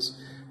rift, which was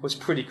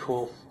pretty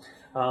cool.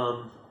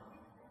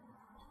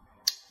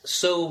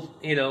 So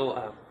come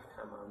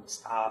on,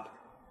 stop.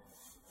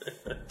 I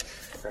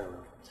don't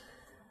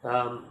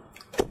know.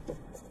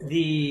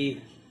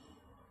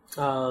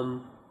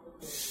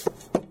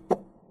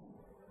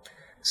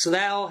 So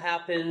that all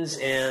happens,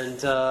 and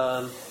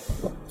so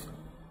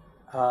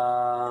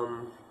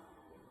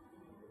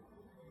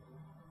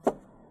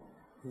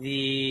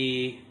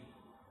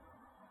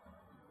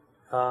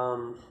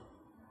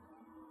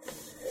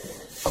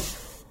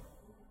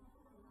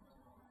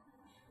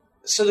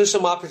there's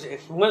some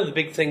opportunity. One of the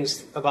big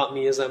things about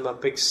me is I'm a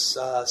big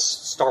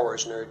Star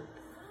Wars nerd,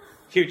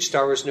 huge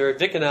Star Wars nerd.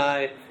 Vic and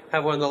I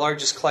have one of the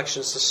largest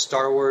collections of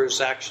Star Wars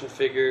action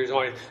figures,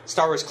 or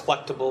Star Wars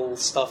collectible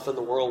stuff in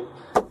the world.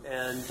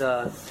 And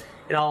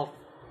it all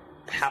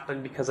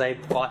happened because I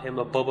bought him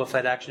a Boba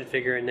Fett action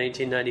figure in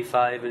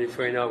 1995, and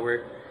before you know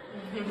it,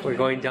 we're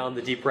going down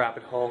the deep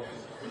rabbit hole.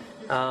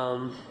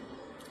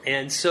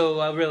 And so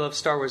I really love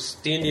Star Wars.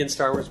 D&D and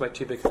Star Wars are my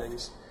two big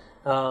things.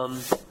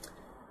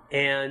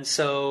 And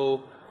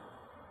so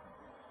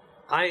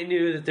I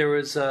knew that there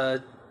was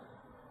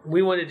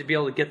we wanted to be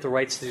able to get the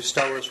rights to do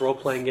Star Wars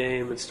role-playing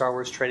game and Star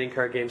Wars trading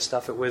card game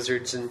stuff at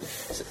Wizards. And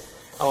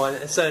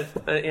so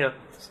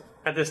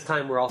at this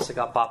time we also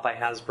got bought by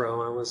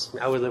Hasbro.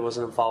 I really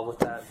wasn't involved with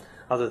that,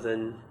 other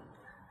than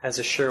as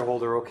a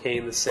shareholder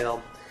okaying the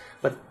sale.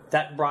 But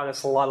that brought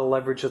us a lot of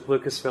leverage with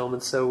Lucasfilm,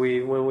 and so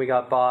when we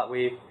got bought,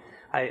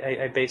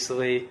 I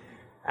basically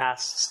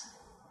asked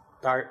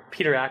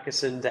Peter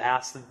Atkinson to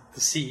ask the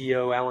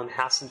CEO, Alan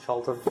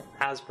Hassenfeld of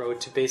Hasbro,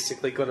 to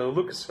basically go to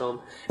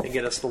Lucasfilm and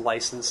get us the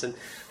license. And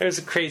there's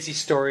a crazy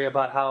story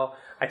about how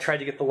I tried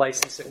to get the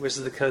license at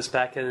Wizards of the Coast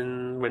back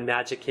when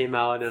Magic came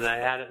out, and I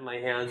had it in my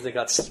hands. It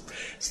got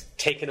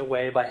taken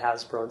away by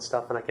Hasbro and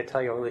stuff, and I could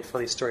tell you a really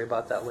funny story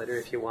about that later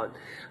if you want.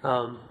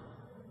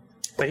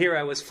 But here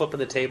I was flipping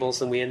the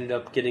tables, and we ended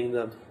up getting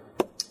the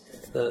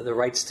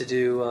rights to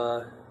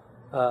do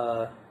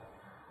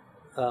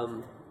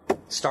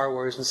Star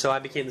Wars, and so I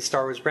became the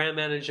Star Wars brand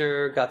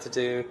manager. Got to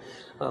do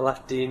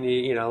left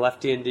D&D,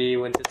 left D&D,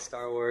 went to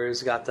Star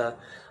Wars. Got to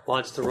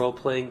launch the role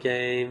playing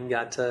game.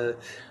 Got to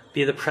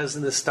be the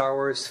president of the Star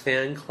Wars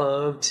fan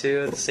club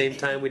too. At the same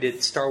time, we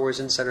did Star Wars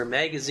Insider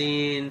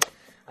magazine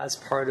as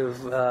part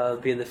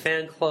of being the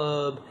fan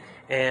club,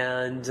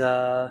 and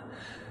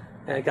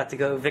I got to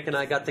go. Vic and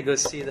I got to go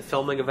see the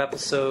filming of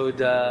Episode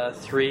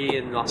 3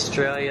 in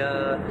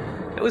Australia.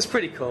 It was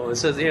pretty cool.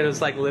 It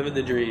was like living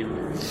the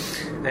dream.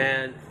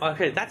 And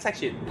okay, that's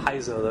actually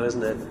Paizo, though,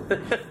 isn't it?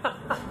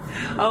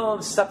 Oh,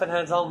 stuff and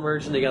it's all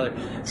merging together.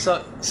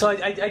 So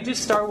I do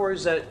Star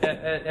Wars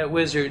at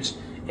Wizards,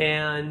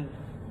 and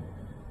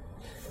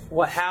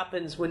what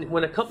happens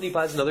when a company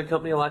buys another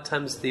company? A lot of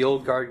times the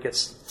old guard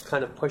gets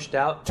kind of pushed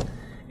out,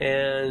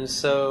 and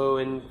so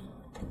in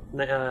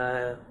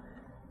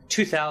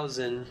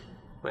 2000,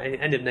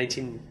 end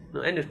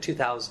of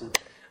 2000,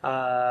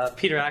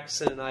 Peter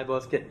Axon and I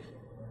both get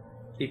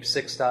Keep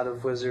Sixth out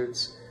of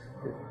Wizards,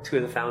 two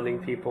of the founding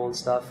people and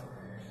stuff.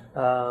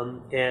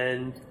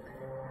 And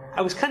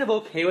I was kind of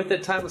okay with it at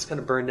the time. I was kind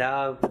of burned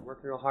out,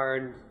 working real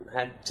hard.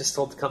 Had just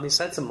sold the company,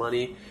 so I had some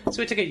money.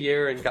 So we took a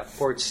year and got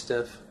bored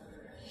stiff.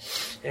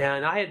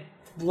 And I had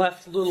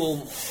left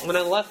when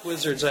I left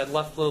Wizards, I'd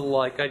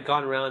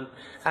gone around,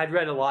 I'd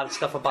read a lot of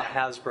stuff about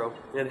Hasbro.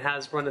 And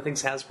Hasbro, one of the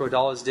things Hasbro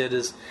always did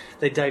is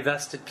they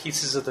divested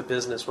pieces of the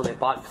business. When they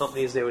bought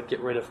companies, they would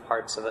get rid of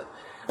parts of it.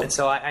 And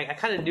so I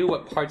kind of knew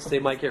what parts they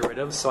might get rid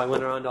of, so I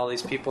went around to all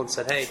these people and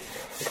said, hey,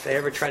 if they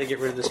ever try to get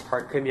rid of this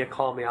part, give me a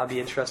call. I'll be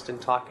interested in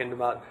talking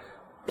about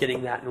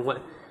getting that. And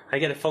what I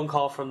get a phone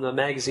call from the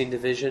magazine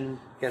division,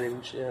 a guy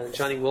named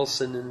Johnny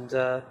Wilson,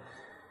 and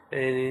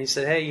he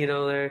said, hey,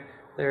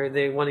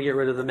 they want to get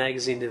rid of the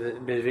magazine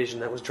division.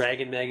 That was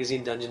Dragon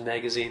Magazine, Dungeon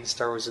Magazine,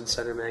 Star Wars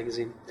Insider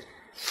Magazine.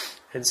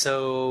 And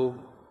so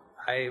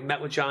I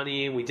met with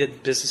Johnny, and we did the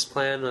business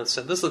plan, and I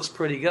said, this looks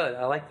pretty good.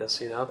 I like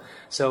this,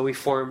 So we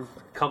formed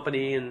a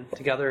company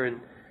together,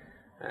 and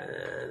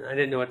I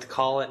didn't know what to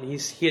call it. And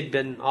he's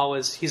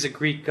a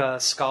Greek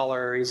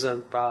scholar. He's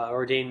an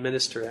ordained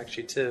minister,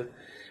 actually, too.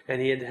 And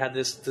he had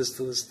this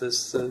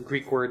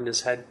Greek word in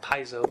his head,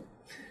 Paizo,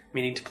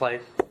 meaning to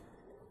play.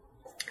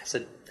 I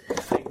said,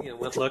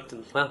 looked,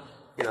 and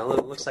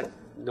it looks like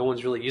no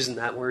one's really using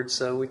that word,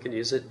 so we can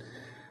use it.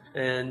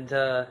 And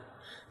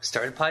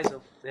started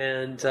Paizo,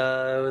 and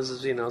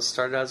it was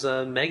started as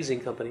a magazine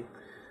company.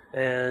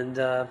 And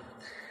the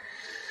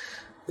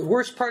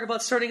worst part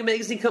about starting a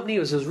magazine company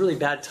was it was really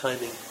bad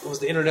timing.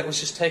 The internet was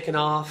just taking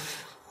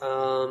off.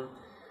 It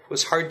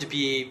was hard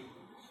to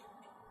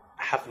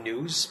have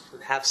news,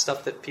 have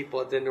stuff that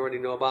people didn't already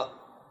know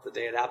about the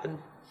day it happened.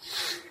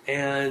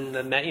 And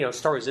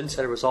Star Wars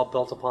Insider was all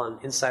built upon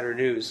insider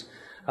news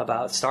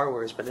about Star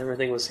Wars, but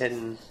everything was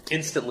hidden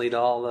instantly to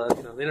all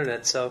the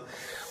internet. So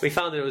we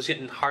found that it was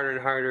getting harder and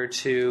harder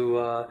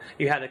to.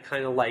 You had to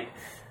kind of like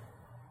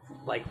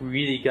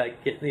really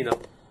get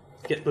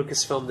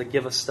Lucasfilm to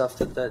give us stuff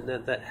that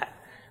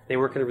they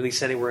weren't going to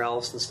release anywhere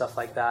else and stuff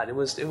like that. It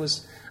was,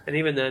 and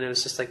even then it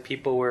was just like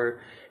people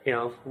were.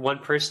 One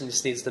person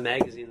just needs the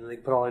magazine, and they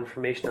put all the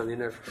information on the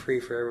internet for free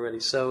for everybody.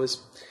 So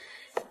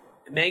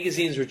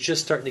magazines were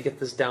just starting to get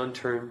this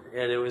downturn,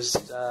 and it was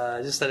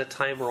just at a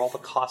time where all the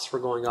costs were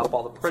going up,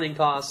 all the printing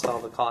costs, all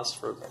the costs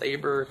for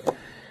labor,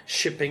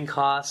 shipping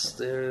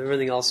costs,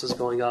 everything else was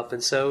going up.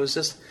 And so it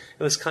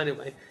was kind of,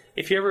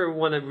 if you ever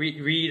want to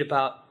read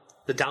about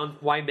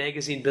why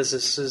magazine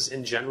businesses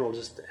in general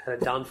just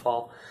had a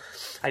downfall,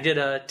 I did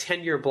a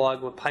 10-year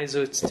blog with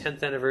Paizo's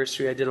 10th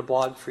anniversary. I did a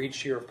blog for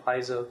each year of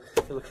Paizo.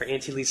 You look for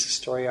Auntie Lisa's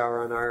Story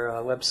Hour on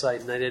our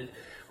website, and I did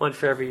one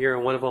for every year,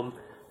 and one of them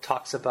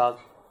talks about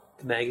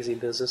the magazine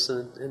business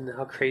and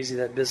how crazy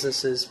that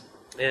business is.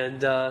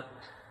 And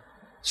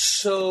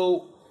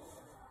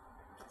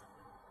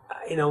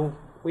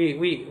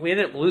we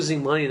ended up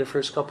losing money the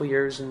first couple of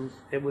years, and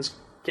it was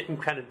getting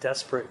kind of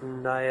desperate.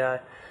 And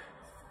it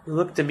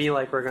looked to me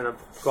like we're going to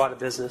go out of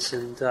business,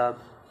 and it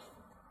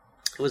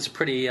was a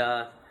pretty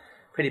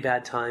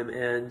bad time.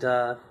 And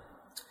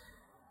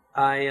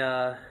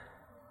I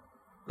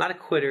not a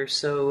quitter,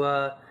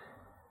 so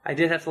I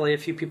did have to lay a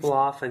few people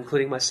off,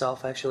 including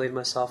myself. I actually laid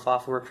myself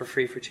off and worked for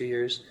free for 2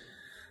 years.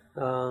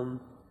 You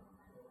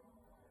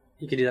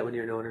can do that when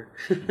you're an owner.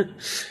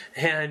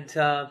 And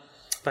but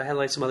I had to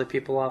lay some other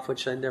people off,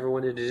 which I never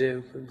wanted to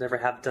do, never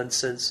have done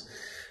since.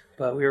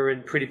 But we were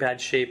in pretty bad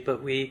shape.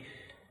 But we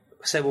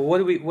said, well, what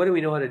do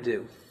we know how to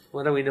do?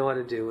 What do we know how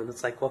to do? And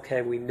it's like,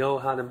 okay, we know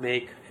how to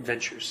make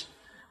adventures.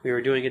 We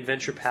were doing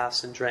Adventure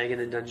Pass and Dragon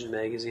and Dungeon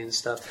Magazine and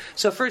stuff.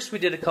 So first we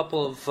did a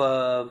couple of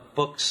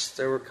books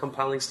that were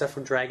compiling stuff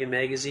from Dragon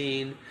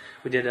Magazine.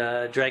 We did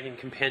a Dragon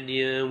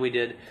Compendium. We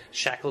did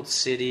Shackled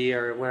City,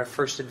 or our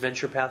first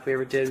Adventure Path we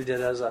ever did. We did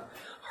it as a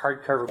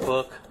hardcover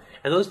book.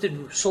 And those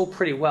sold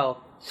pretty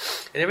well.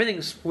 And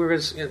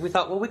we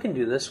thought, well, we can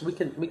do this. We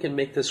can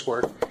make this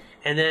work.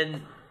 And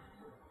then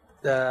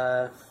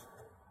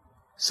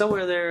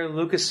somewhere there,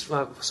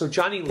 so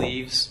Johnny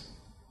leaves.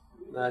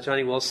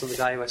 Johnny Wilson, the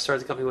guy who I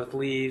started the company with,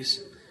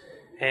 leaves,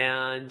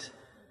 and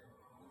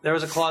there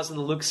was a clause in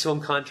the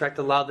Lucasfilm contract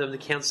that allowed them to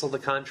cancel the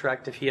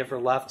contract if he ever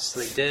left, so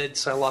they did.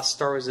 So I lost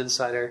Star Wars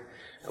Insider.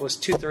 That was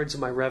 2/3 of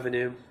my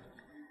revenue.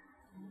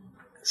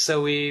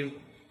 So we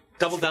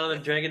doubled down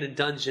on Dragon and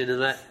Dungeon,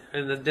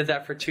 and then did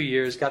that for 2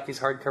 years. Got these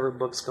hardcover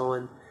books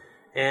going,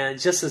 and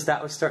just as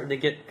that was starting to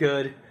get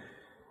good,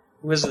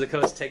 Wizard of the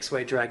Coast takes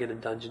away Dragon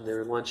and Dungeon. They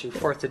were launching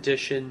 4th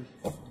edition,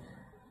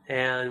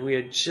 and we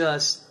had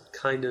just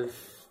kind of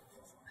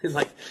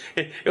like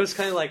it was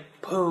kind of like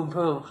boom,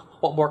 boom.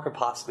 What more could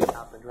possibly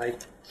happen,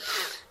 right?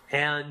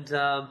 And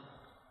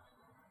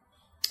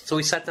so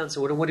we sat down and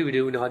said, what do we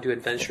do? We know how to do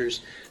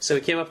adventures. So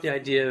we came up with the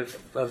idea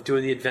of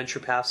doing the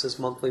adventure passes,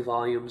 monthly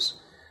volumes.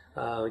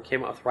 We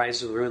came up with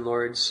Rise of the Ruin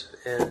Lords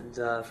and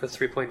for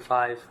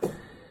 3.5.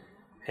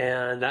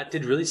 And that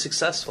did really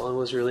successful and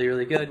was really,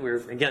 really good. We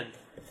were, again,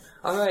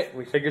 all right,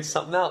 we figured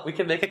something out. We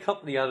can make a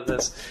company out of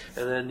this.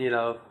 And then,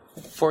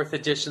 4th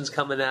edition's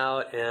coming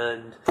out,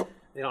 and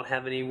they don't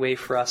have any way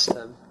for us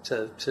to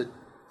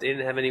they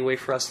didn't have any way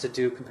for us to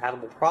do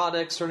compatible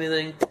products or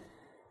anything.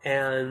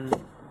 And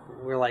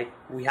we're like,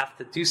 we have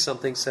to do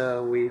something.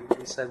 So we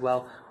said,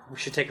 well, we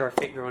should take our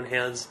fate in our own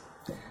hands.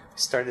 We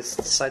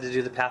decided to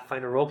do the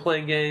Pathfinder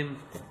role-playing game.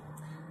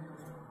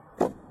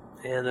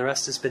 And the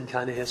rest has been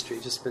kind of history.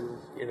 Just been,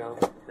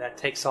 that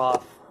takes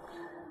off.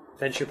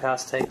 Venture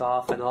Pass take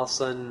off, and all of a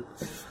sudden,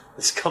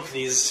 this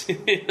company's,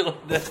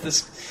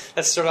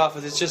 that started off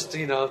with, it's just,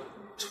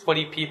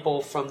 20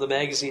 people from the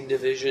magazine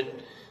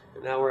division.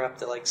 And now we're up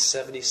to like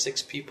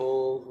 76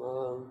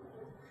 people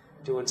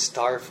doing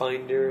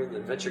Starfinder, the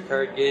adventure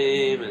card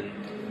game, and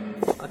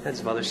all kinds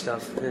of other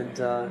stuff, and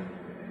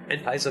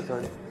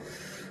PaizoCon.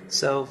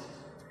 So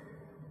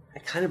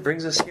it kind of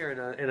brings us here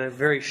in a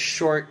very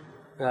short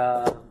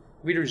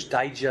Reader's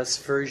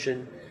Digest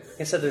version.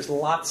 Like I said, there's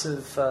lots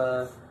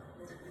of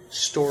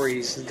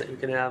stories that you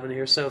can have in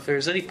here. So if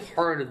there's any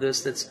part of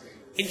this that's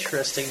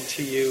interesting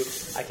to you,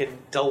 I can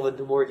delve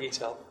into more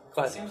detail.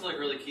 It seems like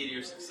really key to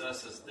your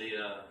success is the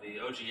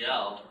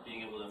OGL,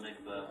 being able to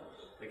make the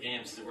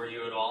games. Were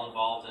you at all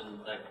involved in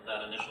that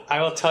initial process?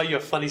 I will tell you a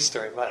funny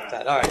story about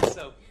that. All right,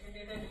 so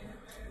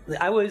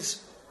I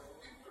was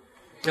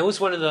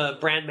one of the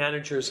brand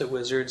managers at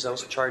Wizards. I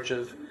was in charge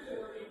of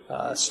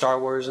Star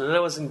Wars, and then I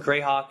was in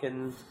Greyhawk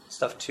and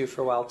stuff too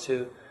for a while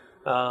too,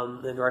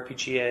 and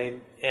RPGA.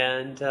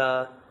 And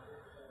the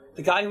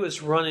guy who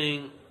was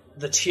running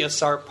the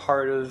TSR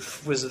part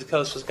of Wizard of the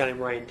Coast was a guy named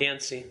Ryan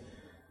Dancy.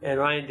 And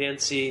Ryan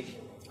Dancy,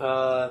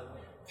 if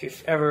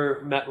you've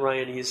ever met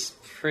Ryan, he's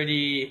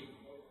a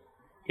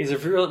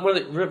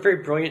very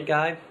brilliant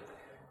guy,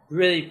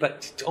 really,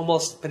 but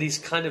he's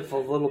kind of a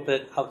little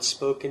bit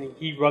outspoken.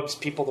 He rubs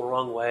people the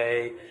wrong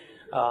way.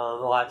 A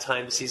lot of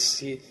times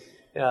you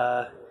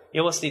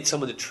almost need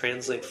someone to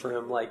translate for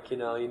him, what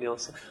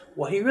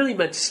he really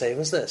meant to say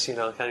was this, kind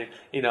of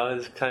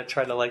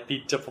try to be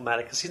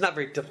diplomatic, because he's not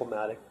very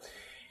diplomatic.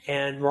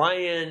 And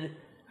Ryan,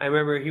 I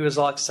remember he was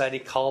all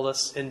excited. He called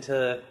us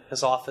into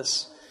his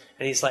office,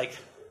 and he's like,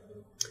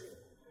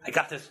 I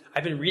got this.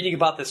 I've been reading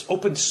about this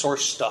open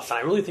source stuff, and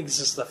I really think this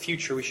is the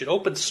future. We should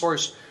open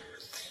source.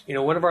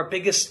 One of our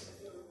biggest,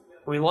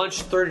 when we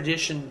launched 3rd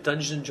edition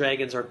Dungeons and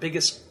Dragons, our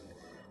biggest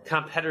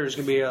competitor is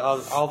going to be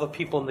all the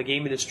people in the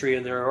game industry,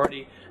 and they're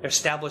already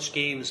established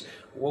games.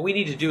 What we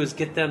need to do is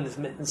get them,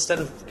 instead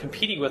of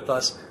competing with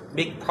us,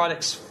 make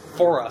products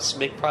for us,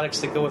 make products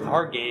that go with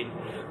our game,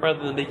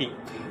 rather than making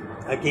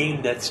a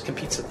game that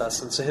competes with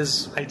us. And so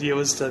his idea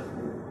was to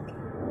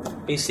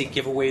basically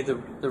give away the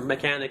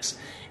mechanics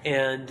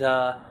and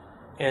the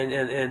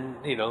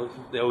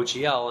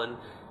OGL.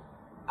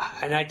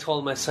 And I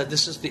told him, I said,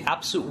 this is the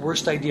absolute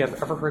worst idea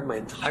I've ever heard in my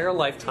entire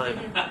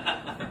lifetime.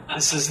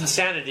 This is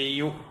insanity.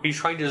 Are you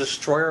trying to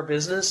destroy our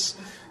business?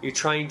 You're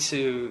trying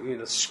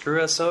to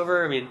screw us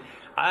over?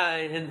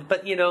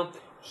 But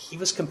he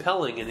was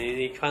compelling, and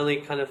he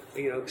kind of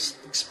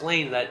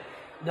explained that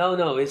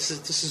no, this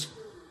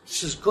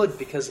is good,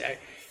 because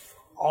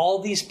all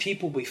these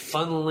people will be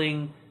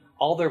funneling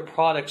all their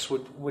products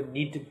would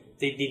need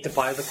to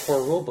buy the core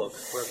rulebook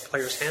or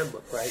player's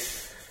handbook,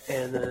 right?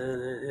 And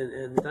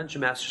the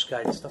Dungeon Master's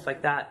Guide and stuff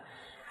like that.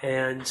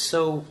 And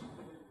so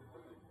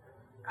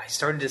I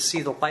started to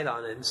see the light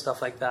on it and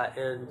stuff like that.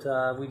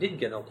 And we did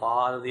get a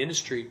lot of the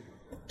industry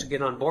to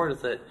get on board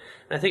with it.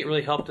 And I think it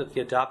really helped with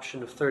the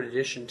adoption of 3rd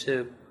edition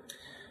too.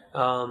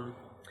 And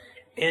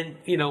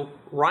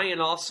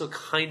Ryan also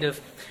kind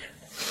of.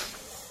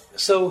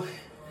 So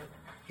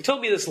he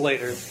told me this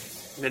later,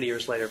 many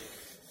years later.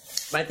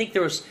 But I think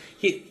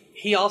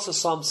he also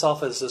saw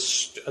himself as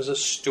a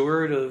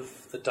steward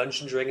of the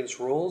Dungeons & Dragons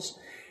rules,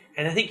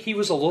 and I think he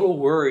was a little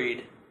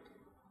worried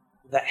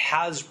that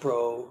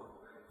Hasbro,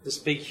 this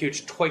big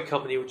huge toy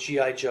company with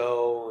G.I.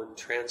 Joe and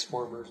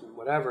Transformers and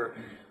whatever,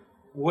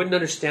 wouldn't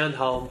understand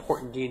how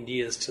important D&D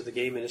is to the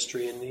game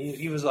industry, and I think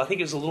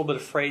he was a little bit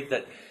afraid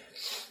that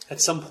at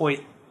some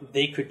point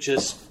they could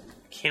just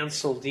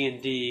cancel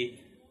D&D,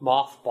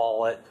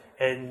 mothball it,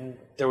 and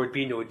there would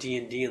be no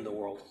D&D in the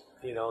world.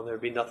 There would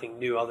be nothing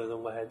new other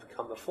than what had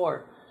come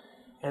before.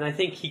 And I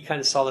think he kind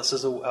of saw this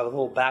as a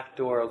little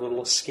backdoor, a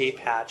little escape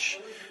hatch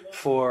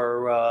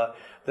for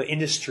the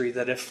industry,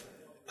 that if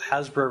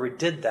Hasbro ever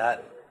did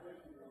that,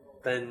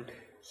 then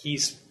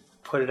he's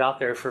put it out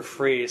there for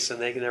free, so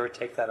they can never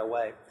take that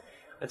away.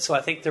 And so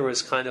I think there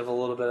was kind of a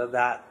little bit of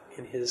that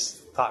in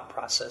his thought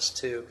process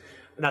too.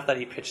 Not that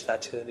he pitched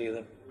that to any of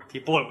the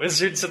people at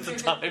Wizards at the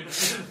time,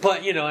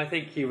 but I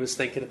think he was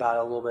thinking about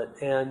it a little bit.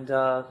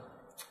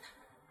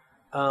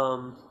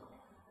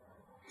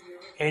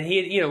 And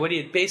he had, what he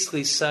had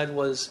basically said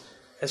was,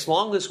 as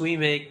long as we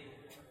make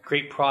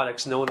great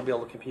products, no one will be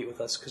able to compete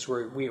with us, because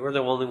we're the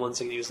only ones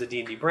that can use the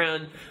D&D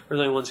brand. We're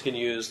the only ones that can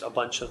use a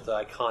bunch of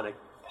the iconic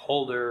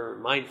Holder,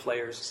 Mind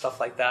Flayers, and stuff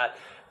like that,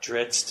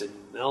 Dritz and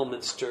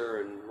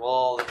Elminster, and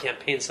all the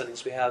campaign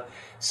settings we have,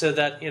 so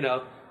that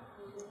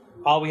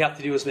all we have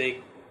to do is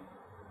make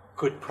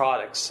good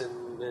products,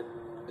 and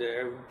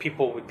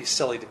people would be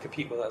silly to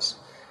compete with us.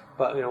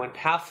 But when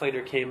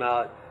Pathfinder came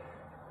out,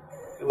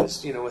 it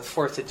was with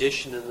 4th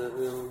edition,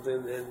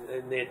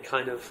 and they had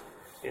kind of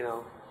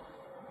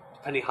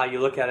depending how you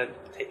look at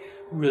it, they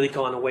really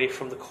gone away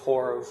from the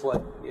core of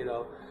what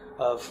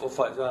of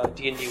what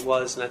D&D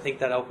was, and I think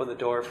that opened the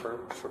door for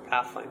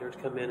Pathfinder to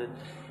come in, and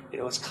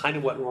it's kind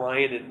of what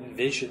Ryan had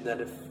envisioned,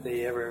 that if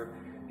they ever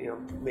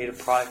made a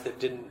product that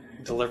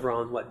didn't deliver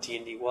on what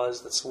D&D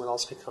was, that someone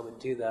else could come and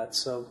do that.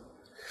 So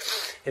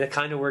it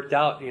kind of worked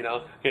out.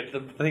 The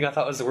thing I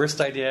thought was the worst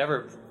idea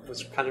ever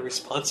was kind of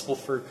responsible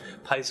for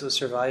Paizo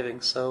surviving.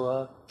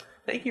 So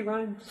thank you,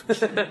 Ryan.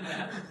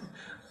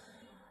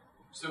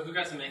 So who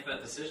got to make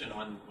that decision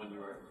when you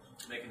were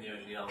making the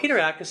OGL? Peter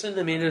Atkinson.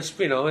 I mean, it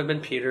had been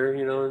Peter,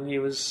 and he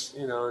was,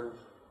 and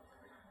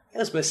it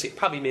was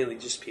probably mainly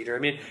just Peter. I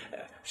mean,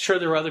 sure,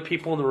 there were other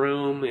people in the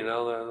room.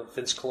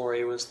 Vince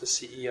Calore was the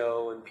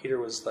CEO, and Peter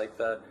was like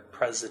the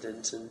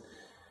president, and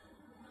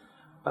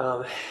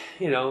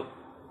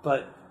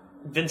but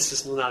Vince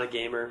is not a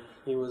gamer.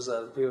 He was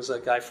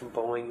a guy from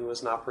Boeing. He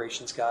was an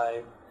operations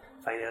guy,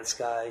 finance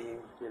guy.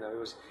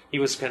 He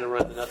was kind of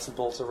running the nuts and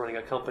bolts of running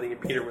a company,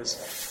 and Peter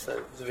was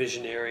the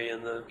visionary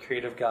and the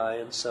creative guy.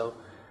 And so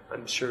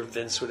I'm sure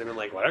Vince would have been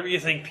like, "Whatever you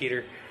think,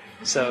 Peter."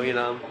 So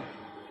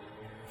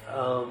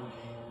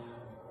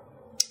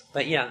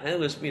but yeah, it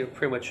was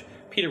pretty much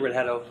Peter would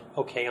have had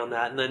okay on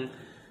that. And then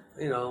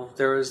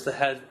there was the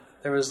head.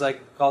 There was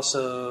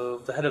also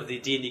the head of the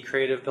D&D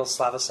creative, Bill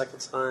Slavic, at the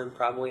time,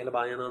 probably had a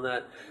buy-in on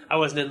that. I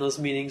wasn't in those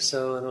meetings,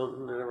 so I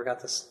never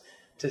got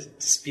to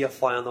be a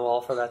fly on the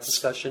wall for that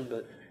discussion.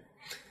 But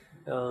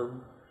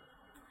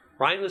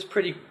Ryan was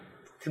pretty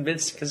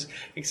convinced, because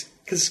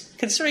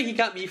considering he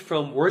got me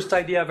from worst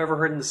idea I've ever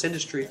heard in this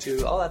industry to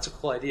that's a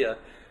cool idea.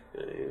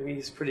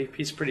 He's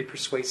pretty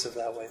persuasive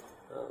that way.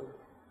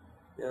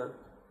 Yeah.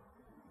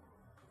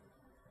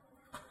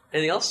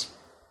 Anything else?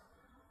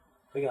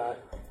 We got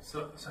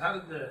So how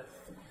did the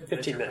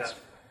 15 minutes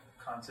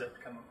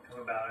concept come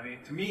about? I mean,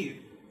 to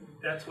me,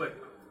 that's what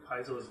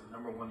Paizo is the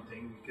number one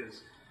thing,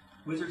 because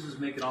Wizards was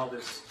making all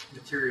this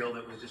material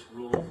that was just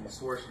rules and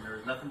source, and there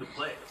was nothing to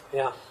play.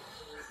 Yeah.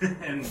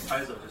 And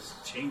Paizo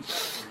just changed that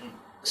for me.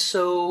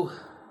 So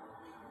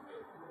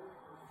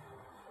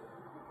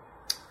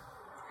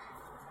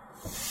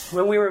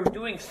when we were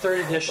doing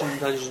 3rd edition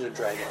Dungeons and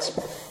Dragons,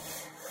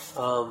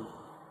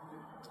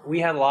 we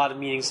had a lot of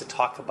meetings to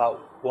talk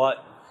about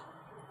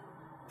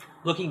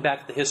looking back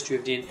at the history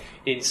of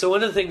D&D. So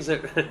one of the things that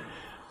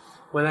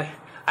when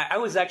I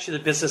was actually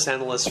the business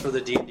analyst for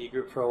the D&D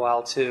group for a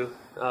while too.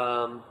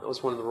 That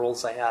was one of the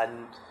roles I had,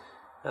 and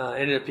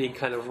ended up being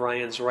kind of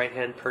Ryan's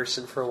right-hand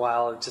person for a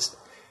while. And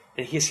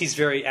he's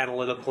very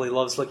analytical. He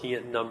loves looking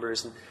at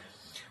numbers. And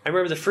I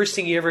remember the first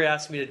thing he ever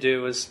asked me to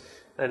do was,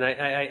 and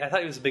I thought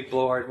he was a big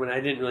blowhard when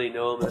I didn't really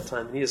know him at the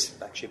time. And he is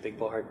actually a big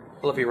blowhard.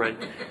 I love you, Ryan.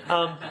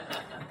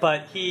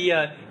 But he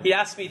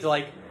asked me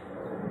to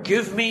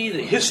give me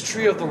the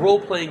history of the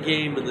role-playing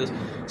game and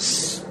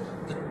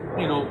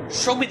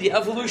show me the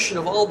evolution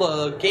of all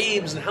the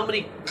games and how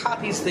many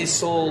copies they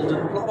sold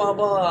and blah, blah,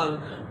 blah, and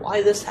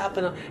why this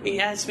happened. He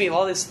asked me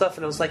all this stuff,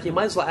 and I was like, you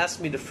might as well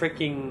ask me to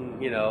freaking,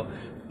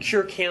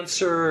 cure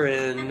cancer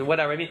and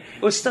whatever. I mean,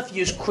 it was stuff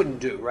you just couldn't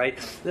do, right?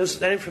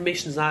 That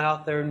information's not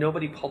out there.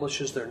 Nobody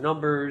publishes their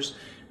numbers.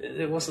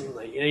 It wasn't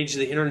like an age of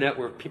the internet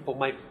where people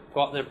might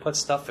go out there and put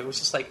stuff. It was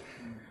just like,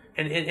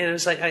 and it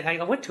was like,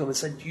 I went to him and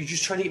said, "You're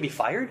just trying to get me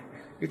fired?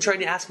 You're trying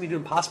to ask me to do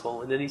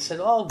impossible." And then he said,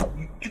 "Oh,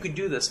 you can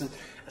do this." And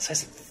so I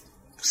said,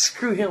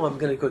 "Screw him, I'm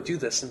going to go do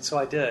this." And so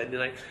I did. And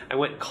then I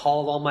went and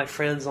called all my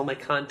friends, all my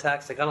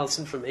contacts. I got all this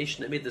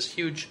information. I made this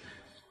huge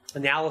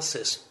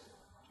analysis.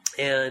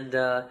 And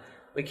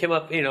we came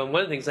up, one of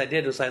the things I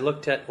did was I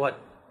looked at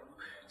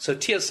so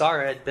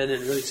TSR had been in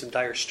really some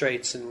dire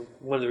straits. And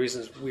one of the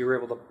reasons we were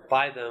able to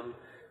buy them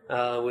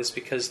was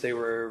because they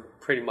were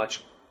pretty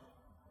much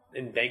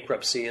in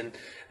bankruptcy, and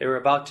they were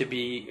about to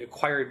be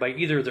acquired by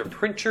either their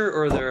printer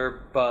or their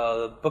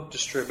book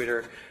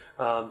distributor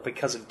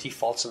because of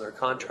defaults in their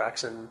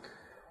contracts, and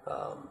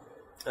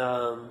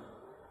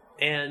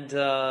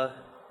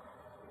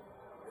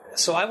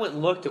so I went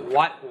and looked at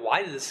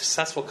why did a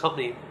successful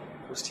company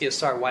was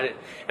TSR.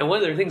 And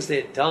one of the things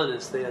they had done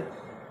is they had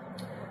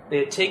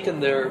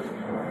taken their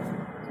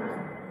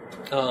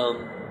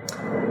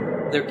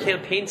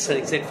campaign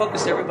settings. They'd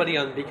focused everybody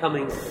on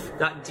becoming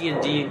not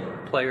D&D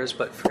players,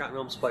 but Forgotten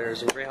Realms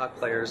players, and Greyhawk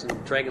players, and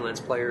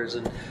Dragonlance players,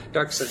 and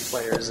Darksun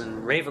players,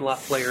 and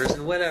Ravenloft players,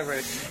 and whatever.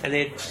 And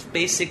they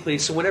basically,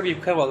 so whenever you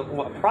come up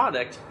with a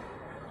product,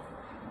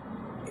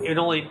 it would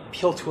only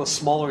appeal to a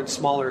smaller and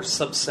smaller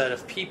subset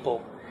of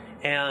people.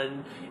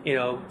 And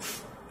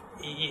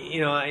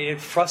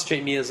it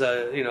frustrated me as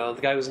the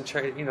guy who was in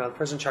charge, the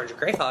person in charge of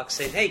Greyhawk,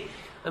 saying, "Hey,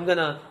 I'm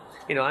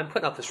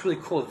putting out this really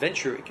cool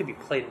adventure. It could be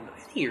played in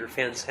any of your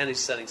fantasy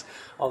settings."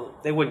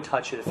 They wouldn't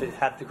touch it if it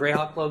had the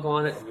Greyhawk logo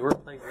on it, and you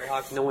weren't playing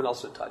Greyhawk. No one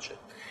else would touch it.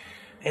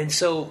 And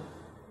so,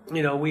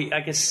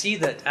 I can see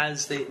that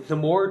as the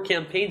more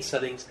campaign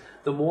settings,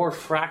 the more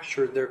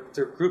fractured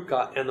their group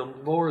got, and the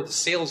more the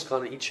sales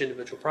got on each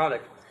individual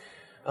product.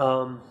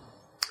 So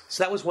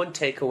that was one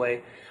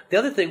takeaway. The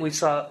other thing we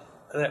saw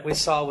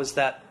was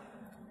that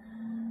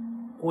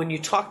when you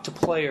talk to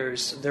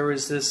players, there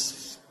was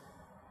this.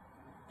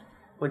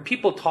 When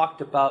people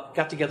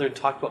got together and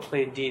talked about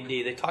playing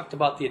D&D, they talked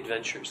about the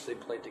adventures they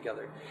played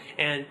together.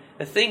 And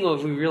the thing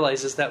that we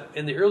realized is that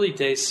in the early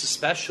days,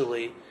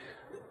 especially,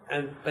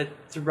 but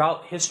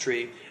throughout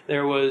history,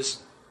 there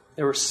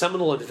were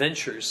seminal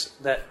adventures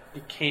that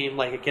became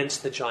like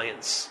Against the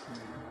Giants,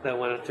 that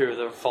went through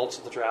the Faults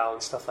of the Drow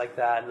and stuff like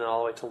that, and then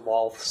all the way to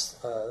Lolth's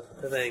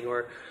thing,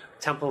 or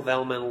Temple of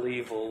Elemental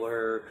Evil,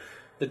 or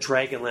the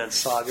Dragonlance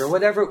Saga, or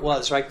whatever it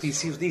was, right?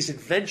 These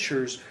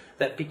adventures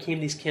that became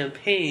these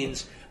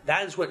campaigns.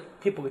 That is what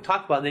people would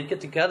talk about. And they'd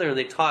get together and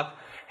they'd talk,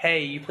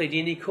 "Hey, you play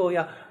D&D? Cool,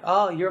 yeah.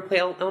 Oh, you ever play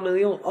Elemental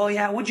Evil? Oh,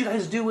 yeah. What'd you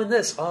guys do in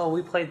this? Oh,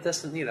 we played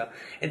this," and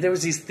And there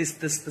was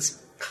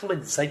this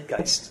common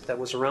zeitgeist that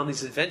was around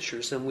these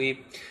adventures. And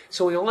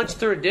so we launched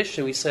 3rd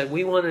edition. We said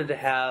we wanted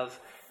to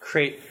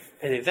create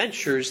an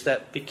adventures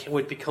that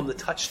would become the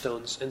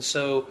touchstones. And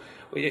so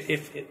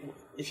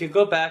if you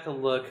go back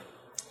and look,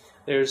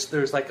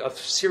 there's like a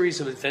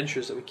series of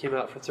adventures that we came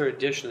out for 3rd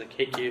edition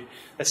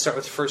that start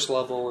with 1st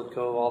level and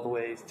go all the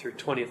way through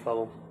 20th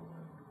level.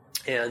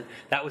 And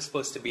that was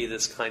supposed to be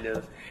this kind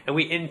of, and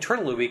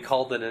we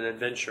called it an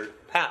adventure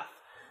path.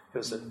 It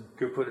was a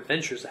group of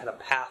adventures that had a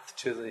path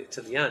to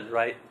the end,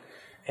 right?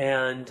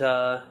 And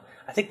I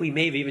think we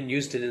may have even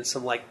used it in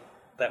some like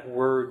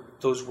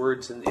those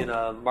words in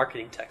a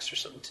marketing text or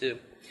something too.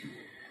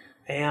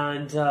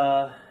 And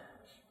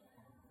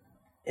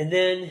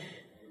then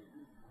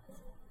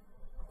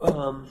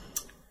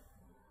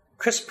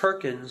Chris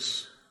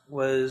Perkins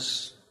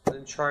was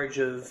in charge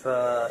of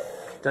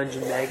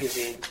Dungeon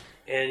Magazine,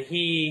 and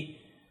he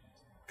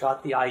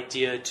got the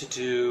idea to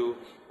do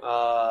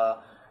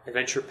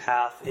Adventure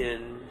Path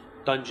in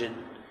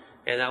Dungeon,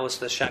 and that was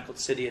the Shackled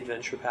City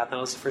Adventure Path. That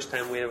was the first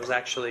time it was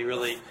actually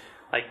really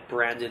like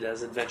branded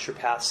as Adventure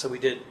Path. So we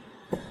did,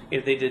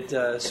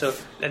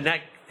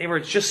 they were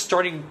just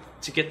starting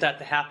to get that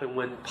to happen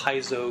when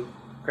Paizo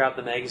grabbed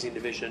the magazine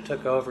division and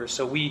took over.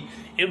 So we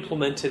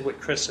implemented what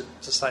Chris had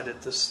decided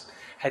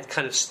had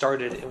kind of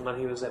started when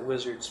he was at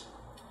Wizards.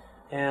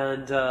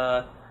 And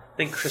I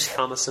think Chris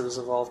Thomason was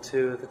involved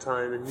too at the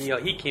time, and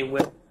he came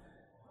with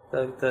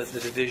the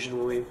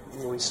division when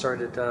we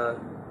started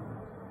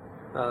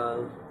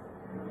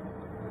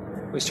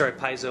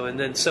Paizo, and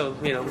then so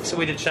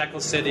we did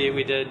Shackled City,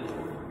 we did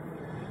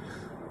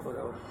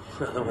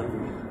another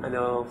one. I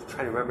know, I'm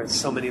trying to remember. It's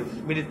so many.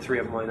 We did 3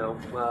 of them. I know.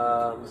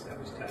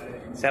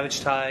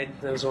 Savage Tide.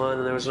 There was one,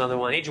 and there was another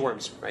one. Age of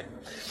Worms, right?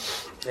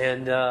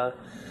 And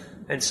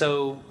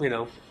so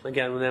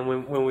again,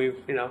 when we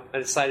I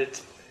decided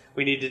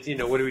we needed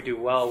what do we do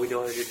well? We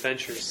know how to do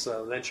adventures.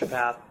 So Adventure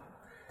Path,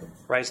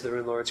 Rise of the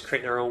Rune Lords,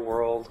 creating our own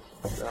world,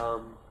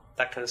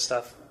 that kind of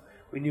stuff.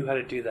 We knew how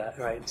to do that,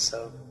 right?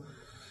 So,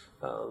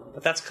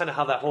 but that's kind of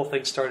how that whole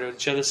thing started.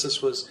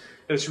 Genesis was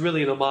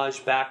really an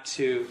homage back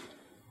to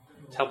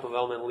Temple of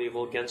Elemental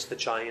Evil, Against the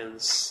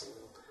Giants,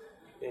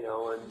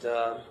 and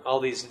all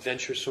these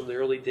adventures from the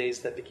early days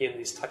that became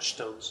these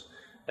touchstones,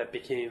 that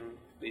became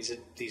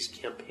these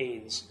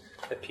campaigns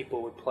that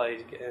people would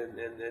play,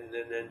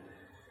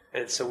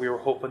 and so we were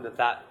hoping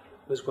that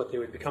was what they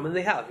would become, and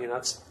they have.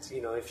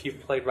 If you've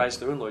played Rise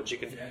of the Rune Lords,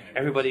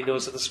 everybody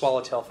knows what the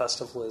Swallowtail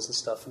Festival is and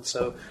stuff, and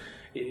so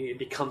it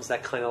becomes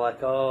that kind of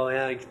like, oh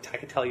yeah, I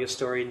can tell you a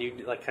story, and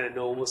you like kind of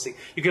know almost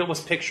you can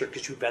almost picture it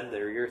because you've been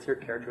there. Your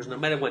characters, and it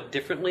might have went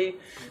differently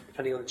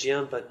depending on the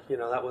GM, but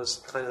that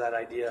was kind of that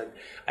idea.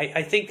 And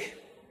I think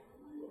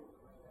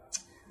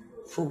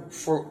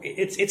for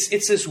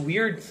it's this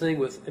weird thing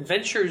with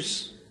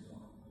adventures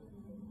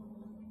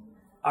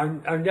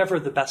are never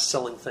the best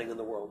selling thing in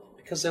the world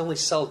because they only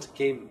sell to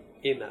game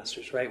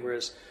masters, right?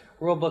 Whereas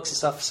rule books and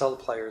stuff sell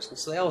to players, and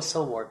so they always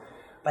sell more.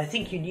 But I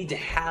think you need to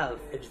have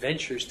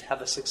adventures to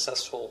have a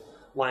successful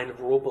line of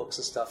rule books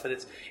and stuff. And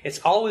it's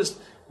always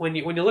when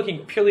you're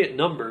looking purely at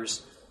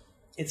numbers,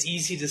 it's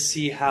easy to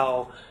see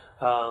how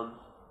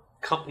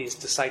companies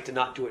decide to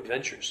not do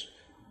adventures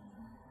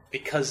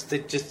because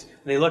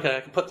they look at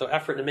I can put the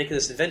effort into making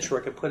this adventure,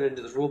 I can put it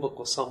into the rule book,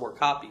 we'll sell more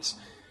copies.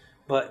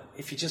 But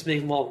if you just make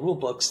them all rule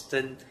books,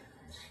 then...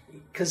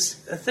 Because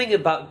the thing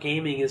about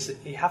gaming is that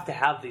you have to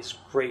have these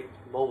great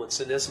moments.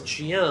 And as a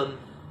GM,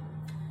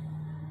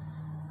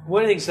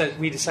 one of the things that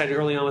we decided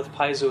early on with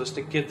Paizo is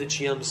to give the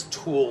GMs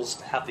tools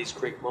to have these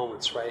great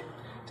moments, right?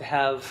 To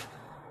have,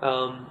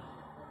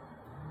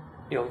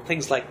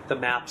 things like the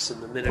maps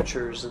and the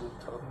miniatures and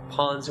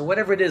pawns or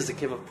whatever it is that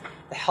to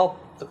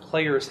help the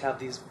players have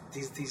these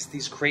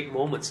great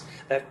moments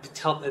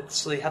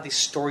so they have these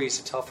stories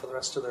to tell for the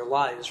rest of their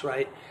lives,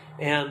 right?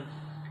 And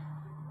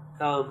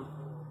our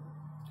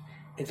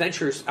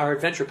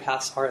adventure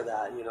paths are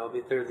that,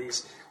 they're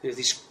these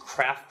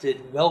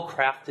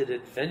well-crafted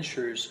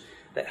adventures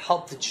that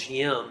help the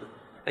GM,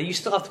 and you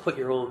still have to put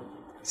your own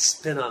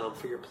spin on them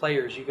for your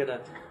players. You got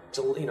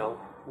to,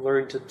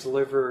 learn to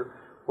deliver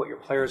what your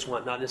players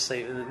want, not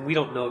necessarily. And we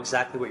don't know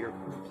exactly what your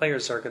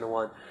players are going to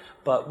want,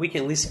 but we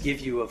can at least give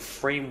you a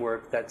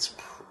framework that's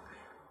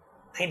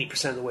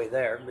 90% of the way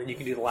there, and then you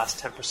can do the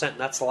last 10%, and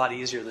that's a lot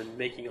easier than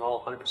making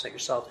all 100%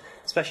 yourself,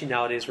 especially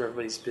nowadays where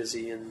everybody's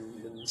busy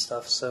and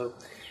stuff. So,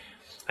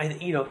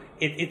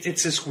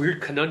 it's this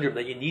weird conundrum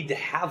that you need to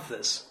have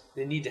this.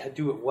 You need to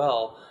do it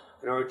well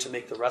in order to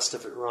make the rest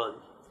of it run.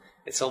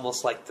 It's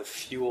almost like the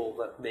fuel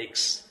that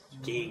makes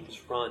games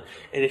run.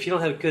 And if you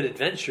don't have good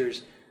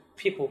adventures,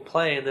 people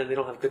play and then they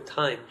don't have a good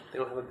time. They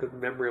don't have a good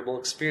memorable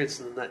experience,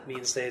 and then that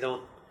means they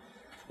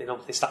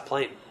stop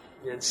playing.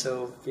 And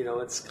so,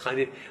 it's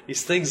kind of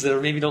these things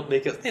that maybe don't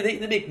make it.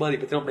 They make money,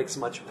 but they don't make so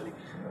much money.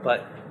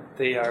 But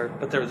they're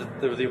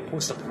the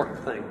most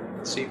important thing.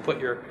 So you put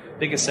your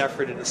biggest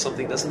effort into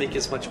something that doesn't make you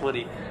as much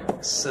money,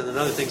 so then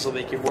other things will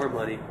make you more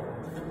money.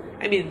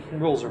 I mean,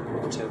 rules are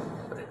important too.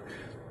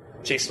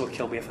 Jason will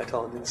kill me if I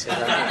tell him to say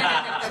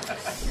that.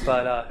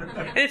 But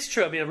and it's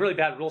true. I mean, a really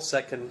bad rule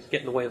set can get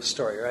in the way of the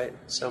story, right?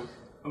 So,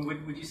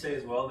 would you say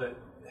as well that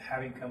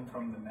having come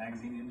from the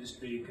magazine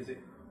industry, because it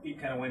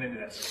kind of went into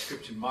that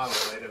subscription model,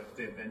 right, of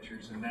the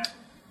adventures and that.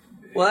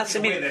 Well, that's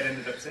way that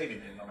ended up saving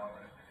you in the long run.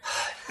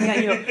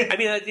 Yeah, I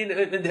mean,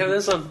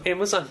 it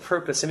was on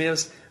purpose. I mean, it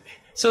was.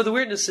 So the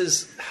weirdness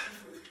is,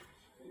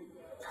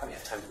 probably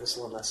have time for this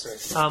a little less. Sorry.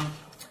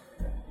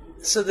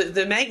 So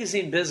the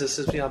magazine business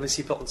is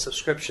obviously built on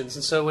subscriptions,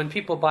 and so when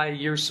people buy a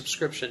year's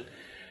subscription,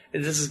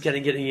 and this is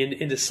getting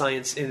into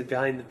science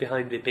behind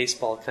the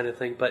baseball kind of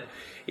thing, but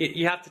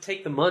you have to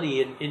take the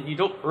money, and you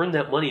don't earn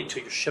that money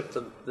until you ship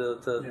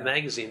the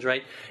magazines,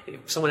 right?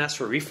 If someone asks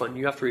for a refund,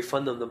 you have to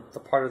refund them the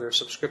part of their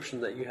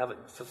subscription that you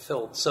haven't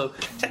fulfilled. So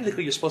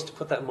technically, you're supposed to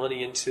put that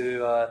money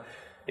into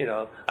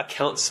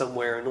account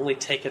somewhere and only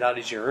take it out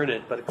as you earn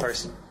it. But of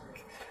course,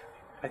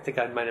 I think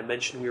I might have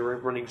mentioned we were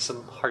running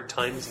some hard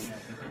times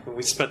when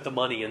we spent the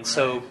money, and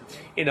so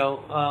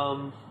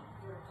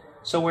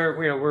so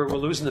we're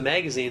losing the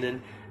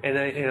magazine,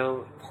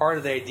 and part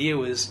of the idea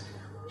was,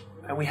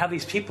 and we have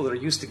these people that are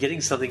used to getting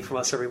something from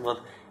us every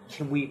month.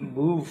 Can we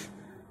move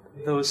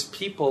those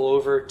people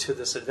over to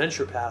this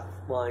adventure path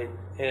line?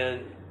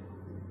 And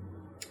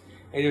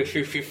if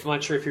I'm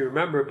not sure if you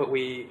remember, but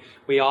we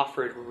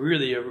offered a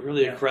really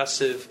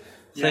aggressive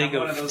thing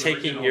of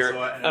taking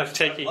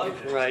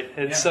right,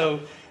 and so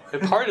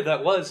and part of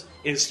that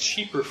is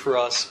cheaper for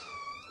us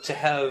to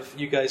have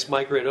you guys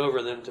migrate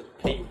over than to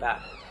pay you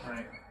back.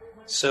 Right.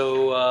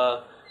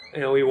 So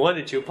we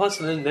wanted to. Plus,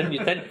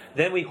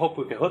 then we hope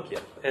we could hook you,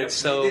 and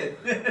so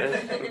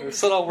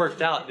it all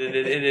worked out. And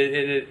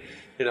it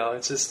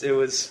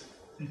was.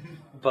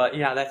 But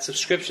yeah, that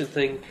subscription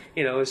thing,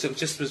 it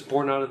just was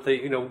born out of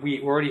we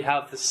already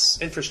have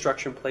this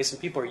infrastructure in place, and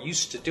people are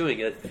used to doing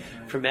it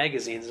for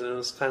magazines, and it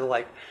was kind of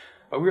like,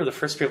 we were the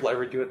first people to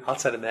ever do it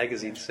outside of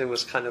magazines. It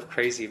was kind of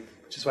crazy,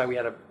 which is why we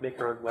had to make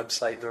our own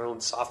website and our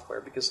own software,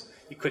 because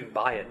you couldn't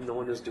buy it, and no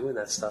one was doing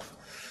that stuff.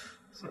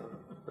 So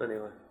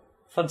anyway,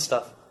 fun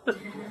stuff. They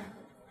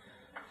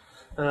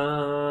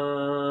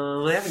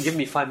haven't given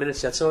me 5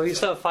 minutes yet, so we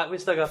still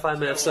got 5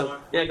 minutes. So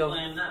yeah, go.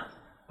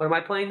 What am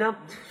I playing now?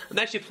 I'm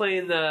actually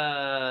playing we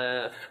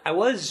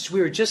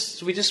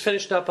just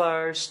finished up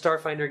our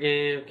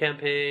Starfinder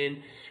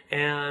campaign,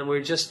 and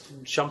we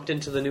just jumped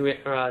into the new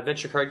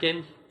adventure card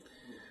game.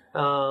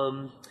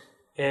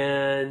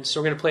 And so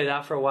we're going to play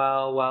that for a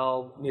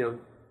while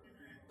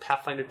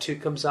Pathfinder 2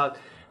 comes out.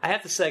 I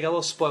have to say, I got a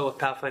little spoiled with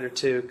Pathfinder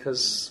 2,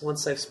 because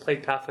once I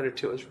played Pathfinder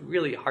 2, it was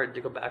really hard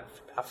to go back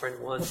to Pathfinder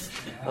 1.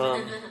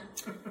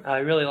 I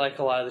really like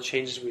a lot of the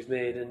changes we've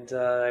made, and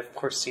I've, of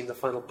course, seen the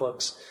final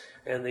books.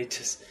 And they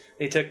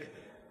took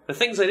the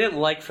things I didn't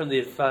like from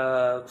the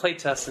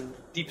playtest and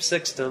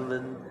deep-sixed them,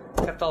 and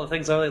kept all the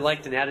things I really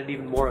liked and added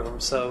even more of them.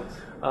 So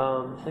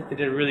I think they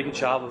did a really good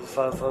job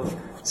of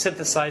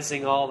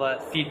synthesizing all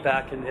that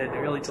feedback and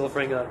really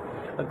delivering a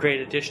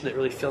great edition that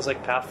really feels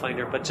like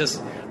Pathfinder, but just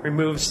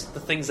removes the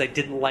things I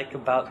didn't like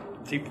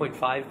about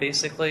 3.5,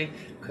 basically,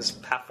 because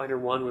Pathfinder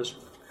 1 was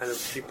kind of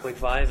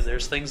 3.5, and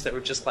there's things that were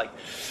just like,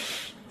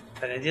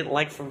 I didn't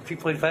like from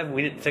 3.5, and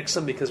we didn't fix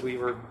them because we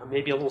were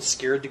maybe a little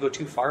scared to go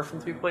too far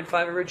from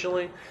 3.5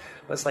 originally.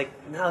 But it's like,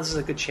 no, this is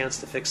a good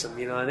chance to fix them.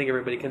 I think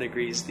everybody can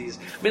agree these.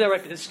 I mean,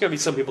 there's going to be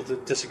some people to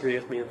disagree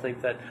with me and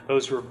think that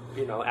those were,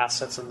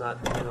 assets and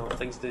not,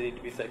 things that need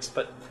to be fixed.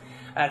 But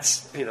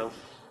that's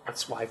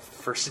why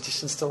first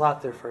edition's still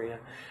out there for you.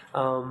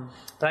 But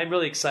I'm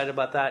really excited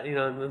about that,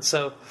 and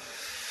so.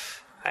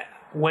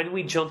 When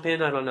we jump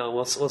in, I don't know.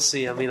 We'll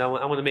see. I mean, I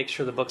want to make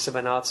sure the books have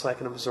been out so I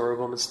can absorb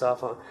them and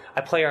stuff.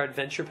 I play our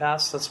adventure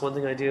pass. That's one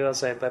thing I do. I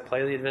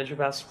play the adventure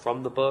pass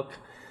from the book.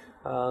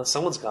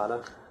 Someone's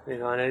gotta,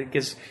 and it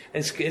gives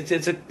it's good.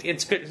 It's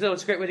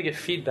a great way to get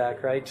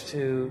feedback, right,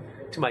 to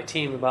my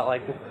team about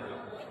like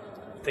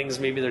things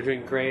maybe they're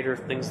doing great or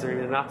things they're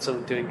not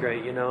so doing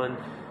great, and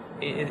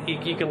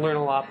you can learn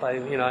a lot by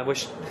I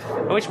wish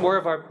more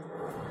of our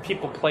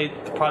people play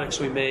the products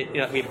we made,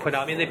 we put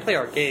out. I mean, they play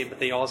our game, but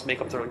they always make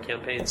up their own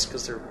campaigns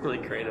because they're really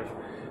creative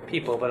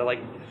people. But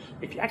like,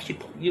 if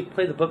you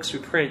play the books we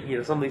print,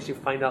 some of these you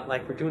find out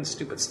like we're doing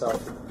stupid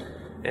stuff,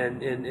 and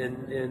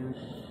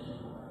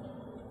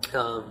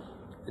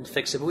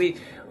fix it. But we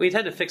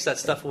tend to fix that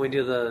stuff when we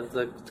do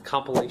the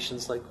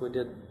compilations, like we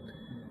did.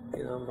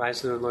 Rise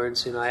of the Ruined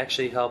Lords. I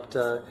actually helped.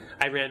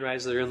 I ran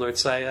Rise of the Ruined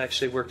Lords, so I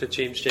actually worked with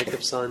James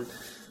Jacobs on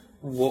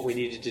what we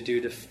needed to do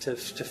to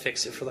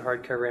fix it for the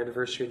hardcover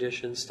anniversary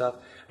edition stuff.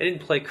 I didn't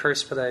play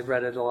Curse, but I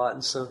read it a lot,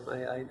 and so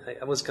I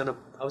was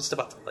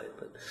about to play it,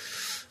 but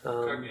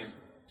card game.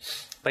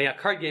 But yeah,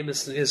 card game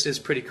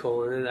is pretty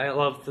cool, and I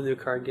love the new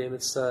card game.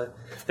 It's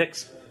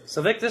Vic's.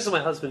 So Vic, this is my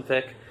husband,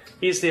 Vic.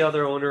 He's the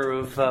other owner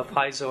of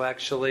Paizo.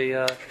 Actually,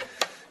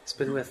 he's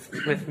been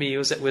with me. He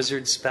was at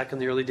Wizards back in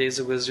the early days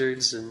of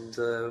Wizards, and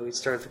we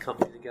started the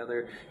company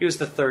together. He was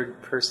the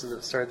third person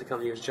that started the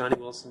company. It was Johnny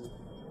Wilson,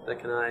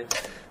 Vic, and I.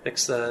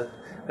 Vic's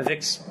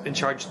in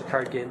charge of the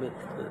card game at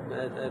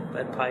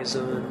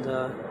Paizo, and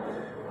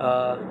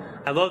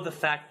I love the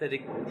fact that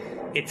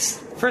it's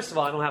first of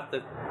all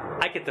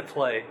I get to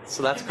play,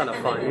 so that's kind of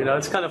fun.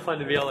 It's kind of fun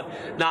to be able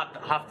to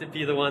not have to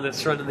be the one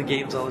that's running the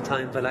games all the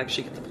time, but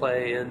actually get to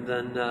play, and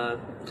then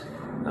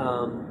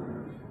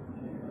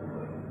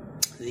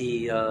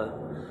it's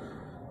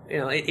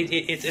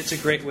a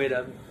great way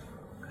to.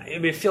 I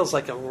mean, it feels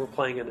like we're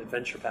playing an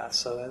adventure pass,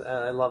 so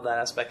I love that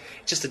aspect.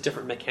 It's just a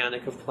different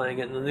mechanic of playing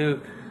it, and the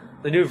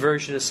new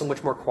version is so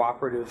much more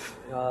cooperative,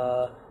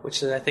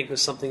 which I think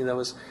was something that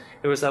was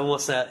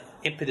almost that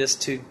impetus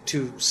to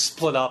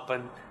split up,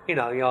 and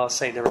you all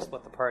say never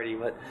split the party,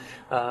 but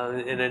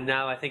and then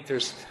now I think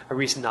there's a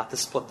reason not to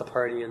split the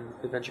party in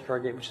the adventure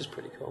card game, which is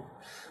pretty cool.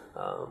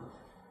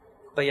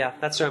 But yeah,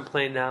 that's what I'm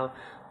playing now.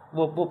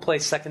 We'll play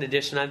second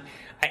edition. I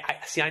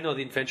know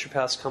the adventure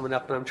pass coming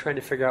up, and I'm trying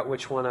to figure out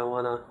which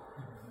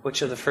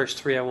of the first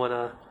three I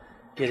wanna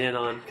get in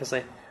on, because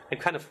I'm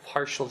kind of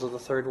partial to the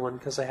third one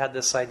because I had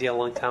this idea a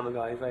long time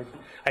ago.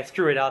 I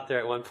threw it out there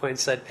at one point and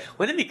said,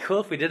 wouldn't it be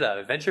cool if we did an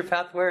adventure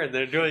path where, and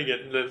they're doing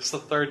it, and it's the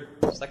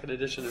second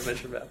edition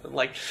adventure path. I'm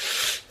like,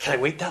 can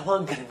I wait that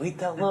long?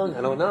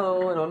 I don't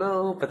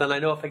know. But then I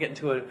know if I get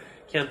into a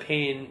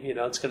campaign,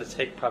 it's going to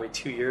take probably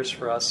 2 years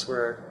for us,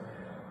 where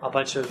a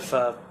bunch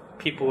of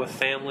people with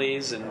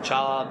families and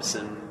jobs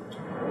and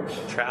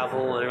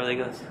travel and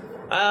everything else.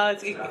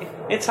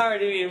 It's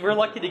hard. I mean, we're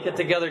lucky to get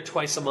together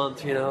twice a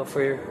month,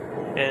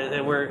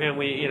 and when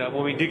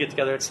we do get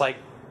together, it's like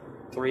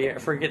 3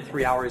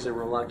 hours, and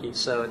we're lucky.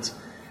 So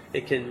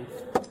it can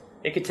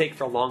take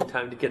for a long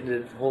time to get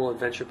the whole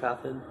adventure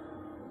path in.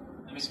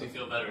 That makes me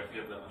feel better if you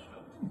have that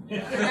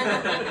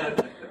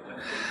much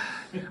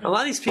fun. A lot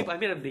of these people, I've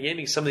been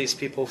gaming some of these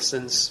people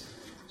since,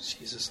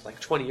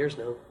 like 20 years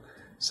now.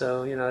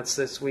 So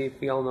it's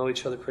we all know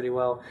each other pretty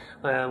well.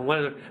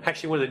 One of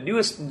the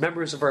newest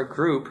members of our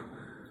group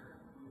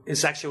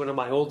is actually one of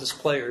my oldest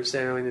players.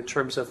 In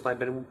terms of I've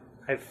been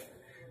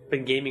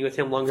gaming with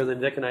him longer than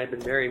Vic and I have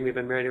been married. We've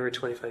been married over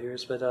 25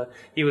 years. But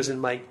he was in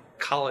my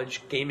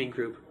college gaming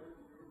group,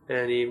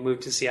 and he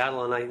moved to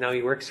Seattle, and now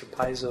he works for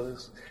Paizo.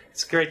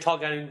 It's a great tall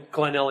guy named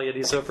Glenn Elliott.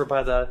 He's over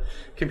by the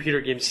computer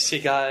games. You see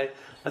a guy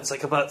that's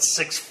like about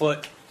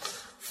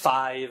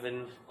 6'5"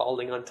 and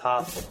balding on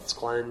top. It's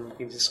Glenn.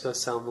 You can just go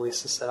tell him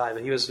Melissa said hi.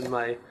 But he was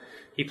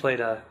he played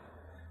a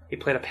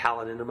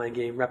paladin in my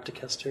game,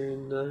 Repticester,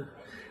 and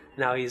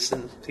now he's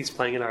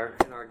playing in our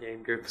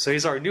game group. So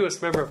he's our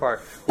newest member of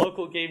our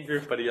local game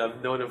group, but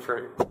I've known him for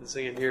a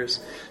zillion years.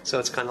 So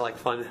it's kind of like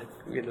fun,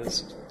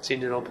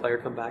 seeing an old player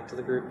come back to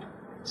the group.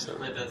 So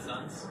Played Dead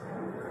Sons?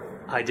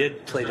 I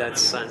did play Dead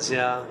Sons.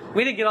 Yeah,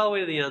 we didn't get all the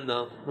way to the end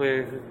though.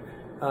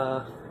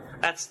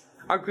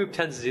 Our group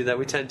tends to do that.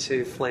 We tend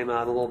to flame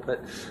out a little bit.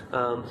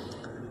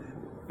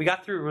 We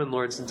got through Ruined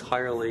Lords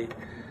entirely.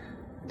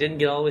 Didn't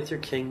get all the way through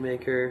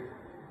Kingmaker.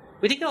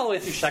 We didn't get all the way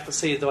through Shackle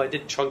City, though I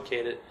did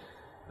truncate it.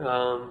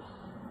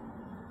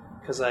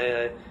 Because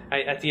I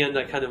at the end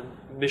I kind of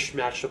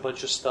mishmashed a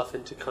bunch of stuff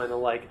into kind of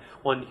like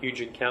one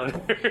huge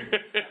encounter.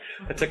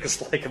 It took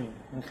us like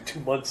 2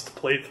 months to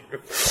play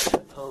through.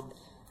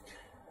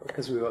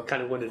 Because we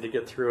kind of wanted to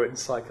get through it, and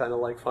so I kind of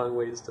like find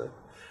ways to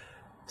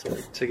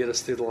get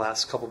us through the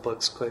last couple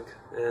books quick.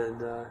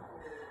 And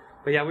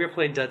But yeah, we were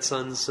playing Dead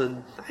Sons,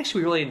 and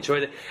actually we really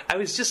enjoyed it.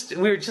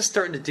 We were just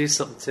starting to do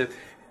something too.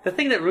 The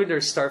thing that ruined our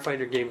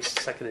Starfinder game was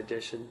 2nd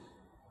edition.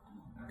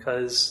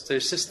 Because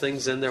there's just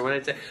things in there.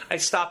 When I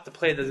stopped to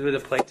play the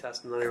play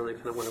test, and then I really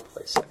kind of want to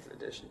play 2nd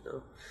edition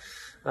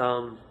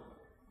now.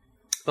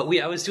 But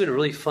I was doing a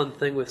really fun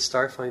thing with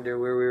Starfinder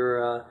where we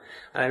were.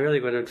 I really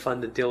would have been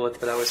fun to deal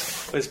with, but it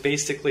was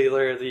basically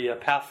where the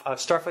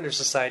Starfinder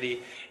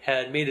Society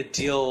had made a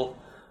deal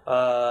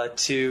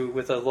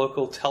with a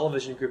local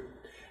television group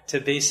to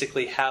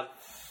basically have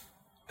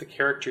the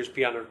characters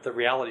be on the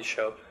reality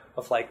show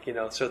of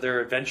so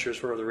their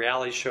adventures were the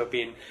reality show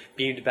being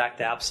beamed back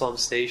to Absalom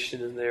Station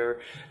and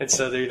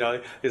so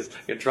there, his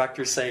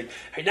director saying,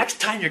 "Hey, next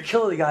time you're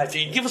killing the guys,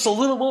 you give us a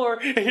little more,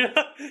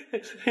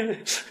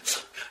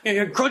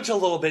 grudge a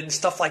little bit and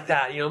stuff like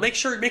that. Make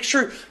sure make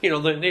sure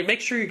you're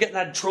getting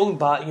that drone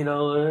bot,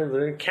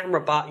 the camera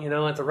bot,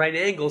 at the right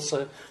angle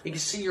so you can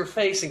see your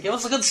face and give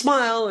us a good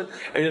smile." And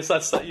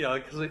that's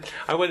because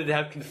I wanted to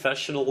have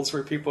confessionals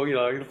where people,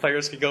 the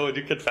players could go and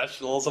do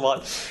confessionals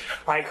about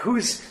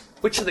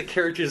which of the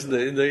characters in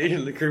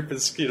the group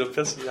is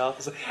pissing me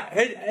off.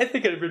 I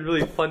think it'd been a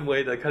really fun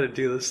way to kind of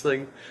do this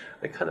thing.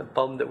 I kind of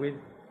bummed that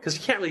because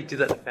you can't really do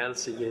that in a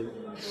fantasy game.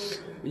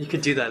 You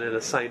could do that in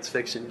a science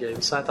fiction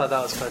game. So I thought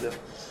that was kind of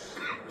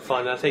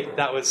fun. I think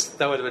that would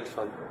have been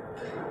fun.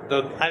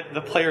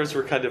 The players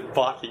were kind of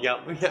balking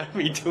out at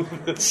me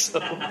doing this, so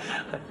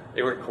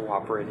they weren't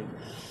cooperating.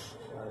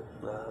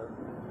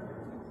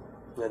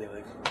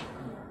 Anyway,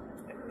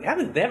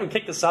 they haven't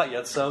kicked us out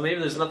yet, so maybe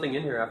there's nothing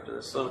in here after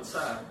this. So it's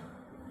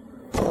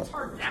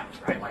hard now,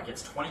 right? Like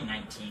it's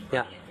 2019 for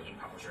the game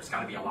publisher. It's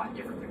got to be a lot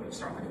different than when you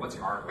start. Like what's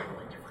hard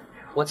really different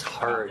now? What's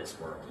hard? This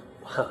world.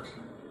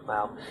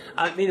 Wow.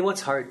 I mean,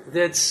 what's hard?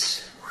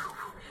 There's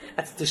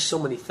so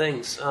many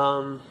things.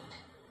 I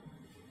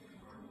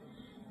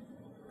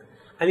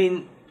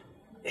mean,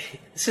 this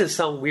is gonna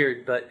sound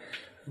weird, but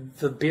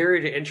the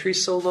barrier to entry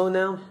is so low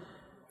now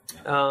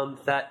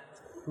that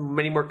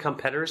many more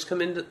competitors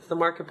come into the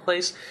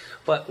marketplace.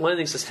 But one of the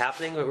things that's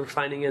happening, what we're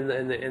finding in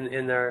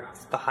the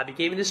hobby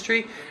game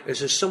industry, is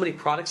there's so many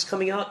products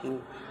coming out,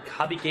 and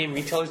hobby game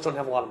retailers don't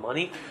have a lot of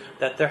money,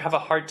 that they have a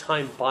hard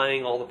time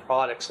buying all the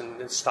products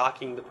and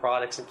stocking the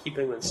products and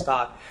keeping them in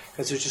stock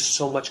because there's just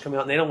so much coming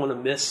out, and they don't want to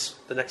miss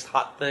the next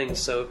hot thing.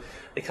 So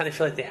they kind of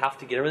feel like they have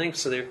to get everything,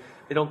 so they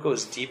don't go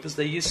as deep as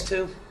they used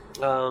to.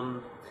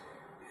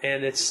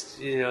 And it's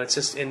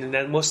just, and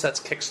then most of that's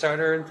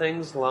Kickstarter and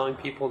things, allowing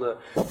people to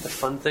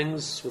fund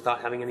things without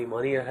having any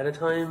money ahead of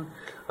time,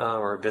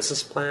 or a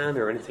business plan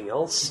or anything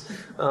else.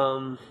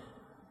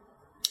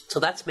 So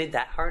that's made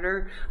that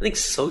harder. I think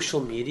social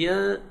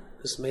media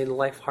has made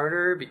life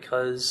harder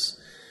because,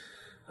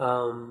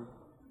 it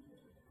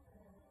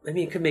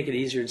could make it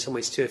easier in some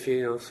ways too. If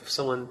if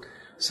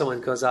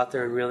someone goes out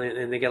there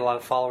and they get a lot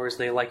of followers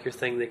and they like your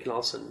thing, they can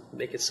also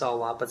make it sell a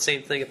lot. But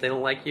same thing, if they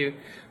don't like you,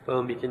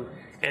 boom, you can.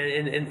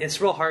 And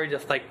it's real hard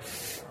if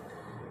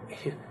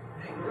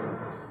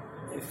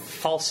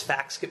false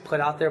facts get put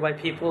out there by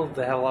people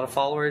that have a lot of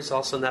followers.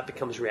 Also, and that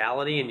becomes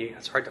reality, and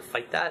it's hard to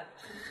fight that.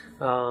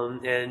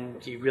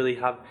 And you really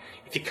have,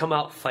 if you come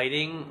out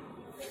fighting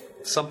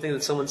something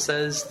that someone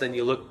says, then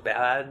you look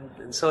bad,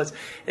 and so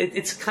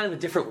it's kind of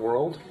a different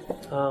world.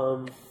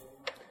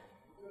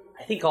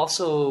 I think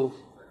also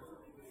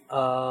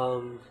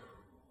the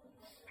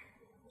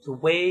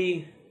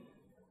way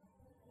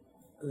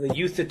the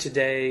youth of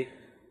today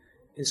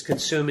is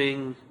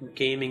consuming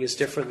gaming is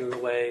different than the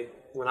way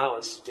when I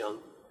was young.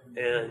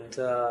 And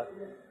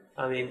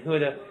who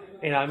would have?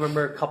 I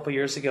remember a couple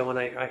years ago when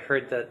I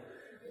heard that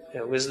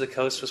Wizard of the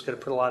Coast was going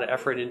to put a lot of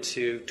effort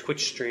into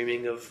Twitch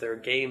streaming of their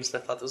games,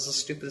 and I thought this was the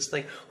stupidest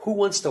thing. Who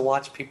wants to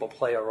watch people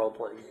play a role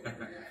playing?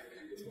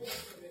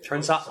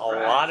 Turns out a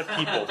lot of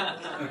people,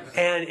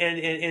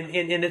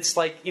 and it's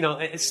like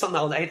it's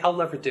something I'll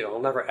never do.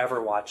 I'll never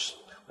ever watch.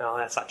 No,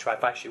 that's not true.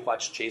 I've actually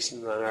watched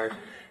Jason on our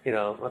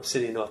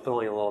Obsidian North, but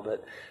only a little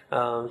bit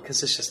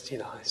because it's just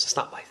it's just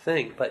not my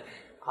thing. But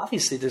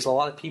obviously, there's a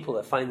lot of people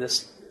that find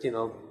this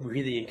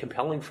really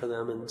compelling for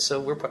them, and so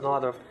we're putting a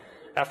lot of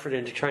effort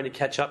into trying to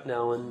catch up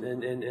now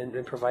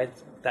and provide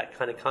that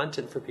kind of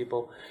content for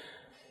people.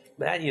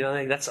 That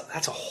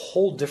that's a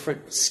whole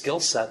different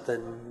skill set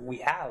than we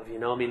have.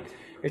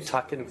 You're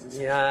talking,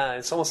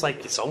 it's almost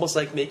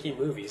like making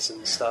movies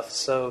and stuff.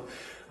 So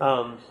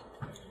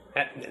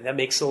that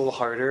makes it a little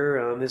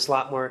harder. There's a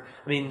lot more.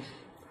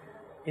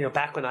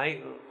 Back when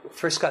I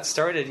first got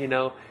started,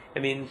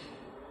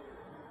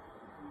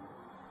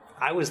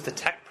 I was the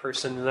tech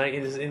person,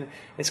 and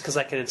it's because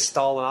I can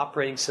install an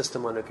operating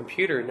system on a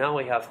computer. Now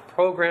we have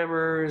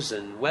programmers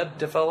and web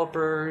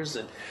developers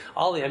and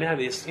all the. I have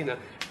these,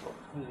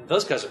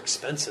 those guys are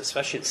expensive,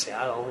 especially in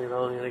Seattle. You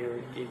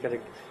got to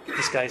get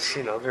these guys.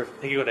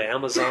 They go to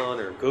Amazon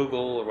or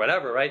Google or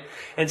whatever, right?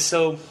 And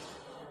so,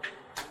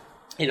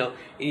 to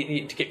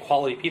get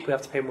quality people, you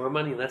have to pay more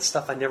money, and that's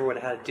stuff I never would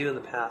have had to do in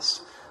the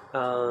past.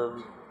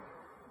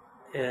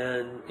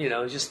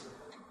 Just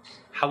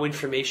how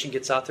information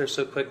gets out there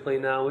so quickly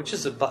now, which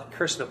is a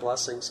curse and a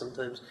blessing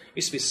sometimes. It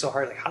used to be so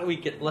hard. Like, how do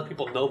we let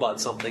people know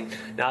about something?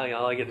 Now,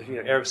 all I get,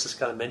 Eric's just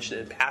kind of mention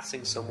it in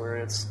passing somewhere,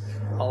 and it's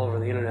all over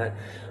the internet.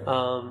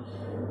 And,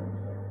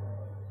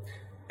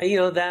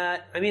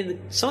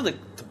 some of the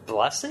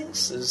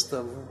blessings is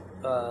the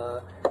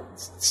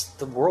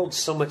world's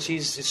so much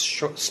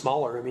easier. It's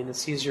smaller. I mean,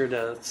 it's easier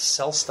to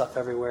sell stuff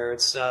everywhere.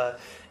 It's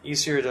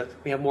easier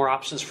we have more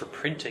options for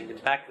printing. In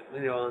fact,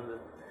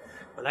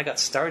 when I got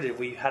started,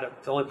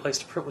 the only place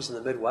to print was in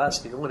the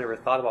Midwest. No one ever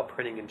thought about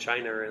printing in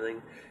China or anything.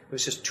 It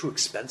was just too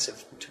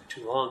expensive. It took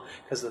too long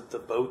because of the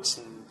boats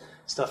and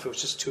stuff. It was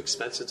just too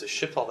expensive to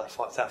ship all that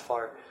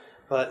far.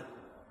 But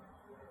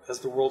as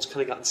the world's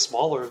kind of gotten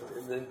smaller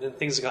and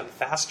things have gotten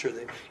faster,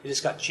 it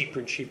just got cheaper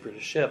and cheaper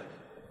to ship.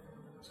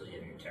 So you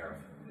have your tariff.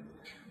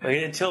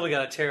 Until we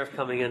got a tariff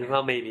coming in,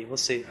 well, maybe we'll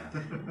see.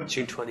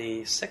 June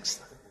 26th.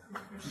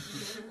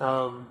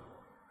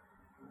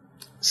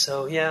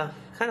 So yeah,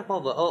 kind of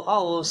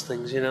all those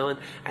things, and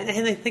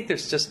I think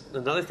there's just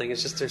another thing.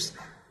 It's just there's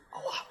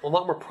a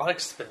lot more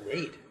products that have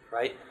been made,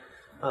 right?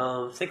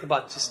 Think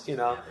about just there's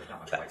not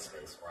much white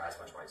space or as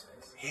much white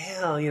space.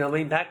 Yeah,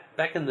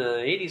 back in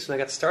the 80s when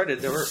I got started,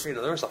 there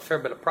was a fair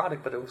bit of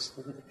product, but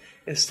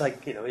it's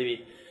like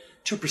maybe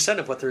 2%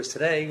 of what there is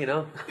today,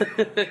 and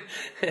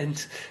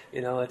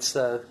it's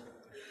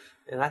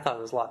and I thought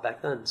it was a lot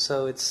back then.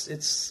 So it's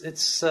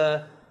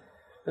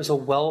there's a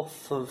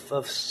wealth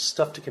of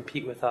stuff to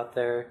compete with out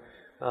there,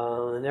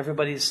 and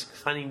everybody's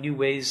finding new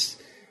ways,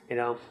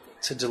 to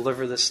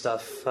deliver this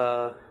stuff.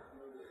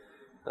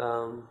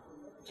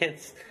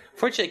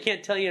 Fortunately, I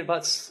can't tell you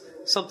about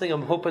something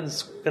I'm hoping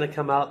is going to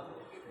come out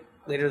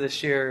later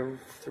this year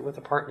with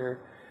a partner.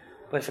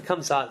 But if it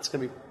comes out,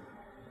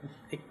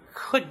 it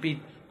could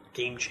be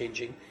game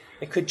changing.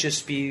 It could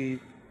just be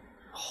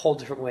a whole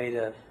different way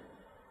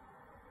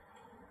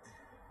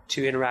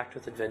to interact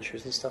with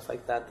adventures and stuff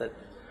like that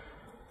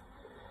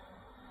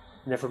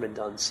never been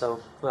done. So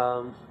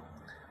I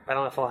don't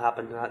know if it'll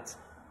happen.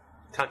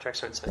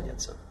 Contracts aren't signed yet,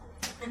 so.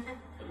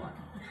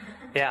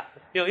 Yeah,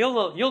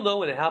 you'll know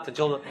when it happens.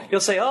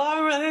 You'll say,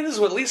 "Oh, this is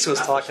what Lisa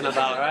was talking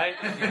about, right?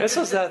 This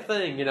was that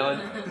thing,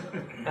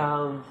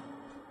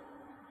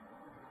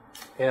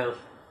 yeah.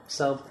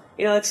 So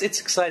it's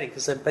exciting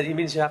but it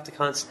means you have to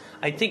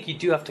I think you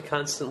do have to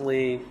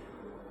constantly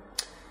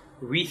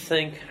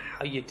rethink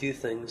how you do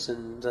things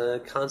and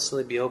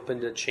constantly be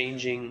open to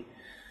changing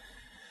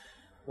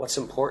what's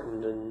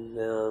important.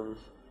 And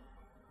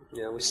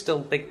we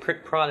still make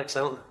print products. I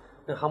don't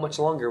know how much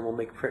longer we'll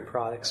make print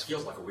products. It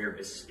feels like a weird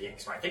business to be in.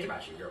 So I think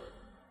about you.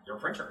 You're a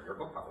printer. You're a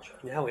book publisher.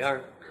 Yeah, we are.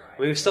 Right.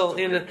 We still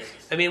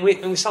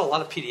we sell a lot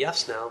of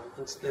PDFs now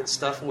and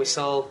stuff, and we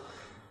sell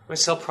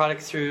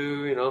product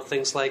through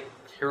things like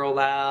Hero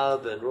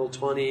Lab and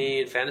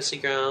Roll20 and Fantasy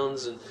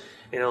Grounds and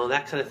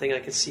that kind of thing. I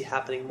can see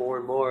happening more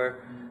and more.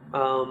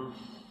 But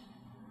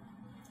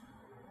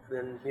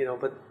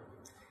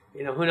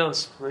who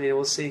knows?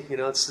 We'll see.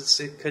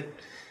 It could.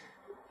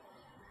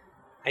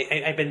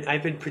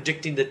 I've been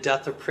predicting the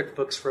death of print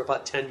books for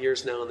about 10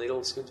 years now, and they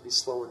don't seem to be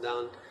slowing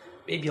down.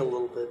 Maybe a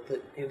little bit,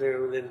 but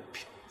then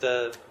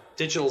the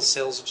digital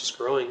sales are just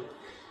growing.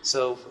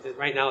 So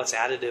right now it's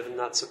additive and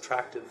not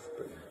subtractive.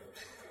 But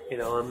I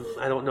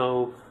don't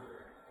know.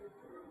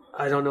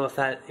 I don't know if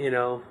that It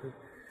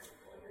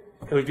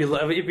would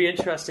be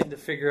interesting to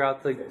figure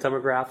out the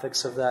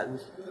demographics of that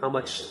and how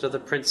much of the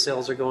print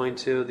sales are going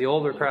to the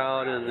older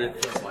crowd and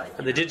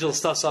the digital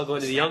stuff's all going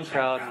to the young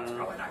crowd.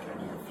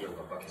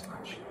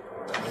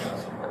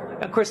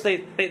 Of course,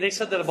 they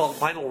said that about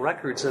vinyl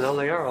records, and now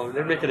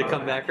they're making a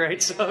comeback,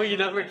 right? So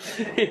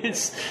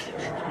it's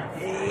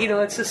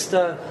just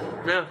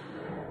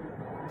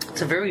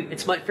it's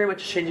very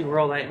much a changing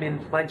world. I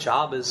mean, my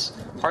job is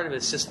part of it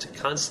is just to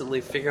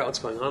constantly figure out what's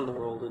going on in the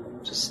world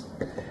and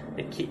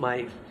keep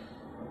my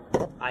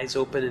eyes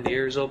open and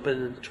ears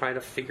open and try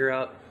to figure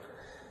out,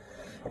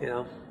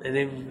 and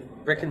then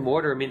brick and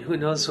mortar. I mean, who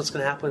knows what's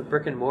going to happen with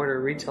brick and mortar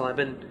retail? I've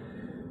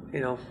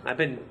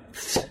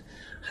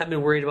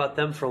been worried about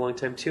them for a long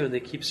time too, and they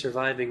keep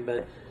surviving.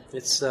 But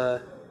it's all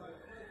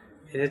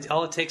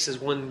it takes is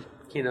one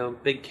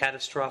big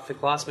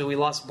catastrophic loss. I mean, we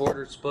lost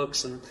Borders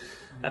Books, and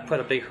that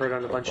put a big hurt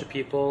on a bunch of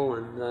people.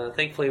 And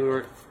thankfully, we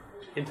weren't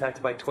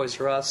impacted by Toys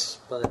R Us.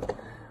 But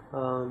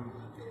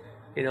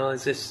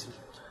it's just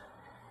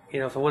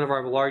if one of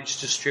our large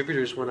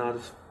distributors went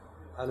out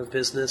of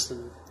business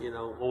and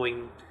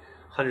owing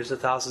hundreds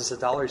of thousands of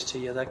dollars to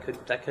you, that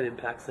could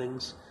impact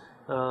things.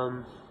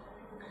 And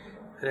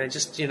I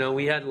just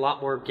we had a lot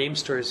more game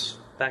stores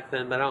back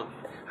then, but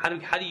how do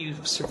you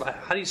survive?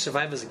 How do you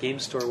survive as a game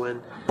store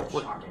when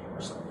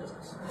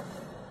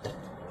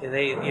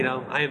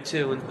I am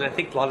too, and I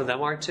think a lot of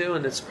them are too,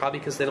 and it's probably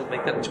because they don't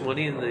make that much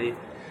money,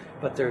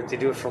 but they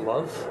do it for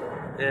love,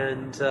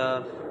 and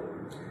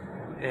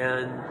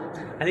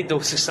I think the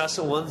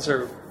successful ones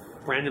are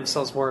brand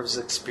themselves more as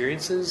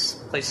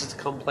experiences, places to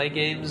come play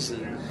games,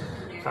 and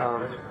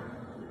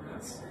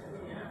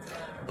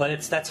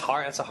but that's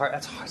hard. It's a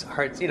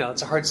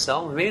hard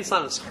sell. Maybe it's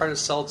not as hard to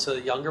sell to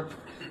younger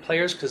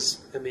players because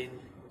I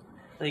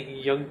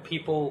think young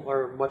people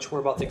are much more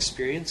about the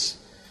experience,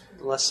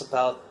 less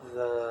about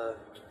the,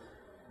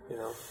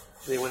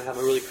 they want to have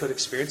a really good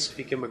experience. If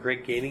you give them a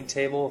great gaming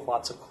table with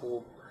lots of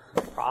cool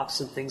props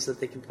and things that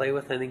they can play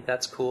with, I think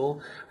that's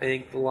cool. I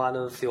think a lot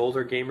of the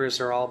older gamers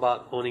are all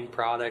about owning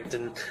product,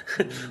 and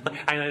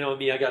I know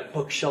me, I got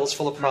bookshelves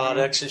full of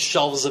products and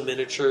shelves of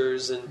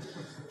miniatures and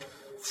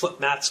flip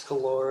mats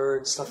galore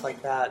and stuff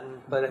like that.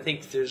 But I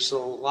think there's a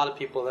lot of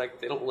people that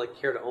they don't really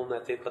care to own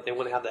that, but they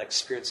want to have that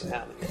experience of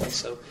having it.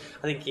 So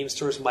I think game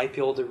stores might be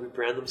able to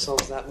rebrand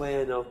themselves that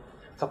way. I know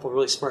a couple of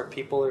really smart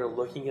people are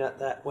looking at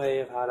that way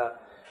of how to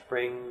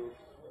bring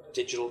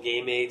digital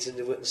game aids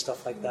into it and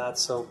stuff like that.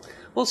 So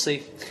we'll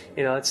see.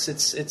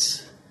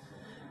 It's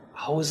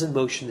always in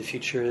motion. The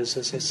future is,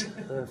 as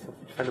a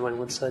friend of mine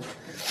once said.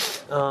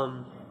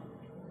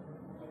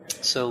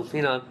 So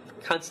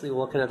constantly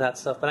looking at that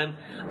stuff. But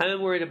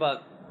I'm worried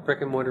about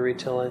brick and mortar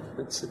retail.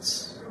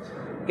 It's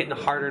getting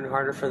harder and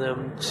harder for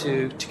them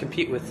to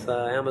compete with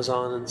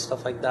Amazon and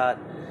stuff like that.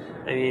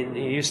 I mean,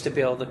 you used to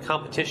be able. The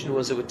competition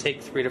was it would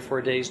take 3 to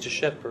 4 days to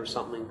ship or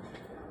something.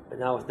 And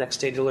now with next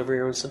day delivery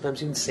or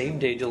sometimes even same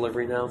day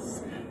delivery now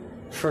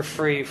for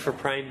free for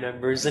Prime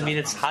members. I mean,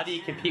 it's how do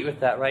you compete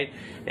with that, right?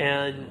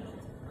 And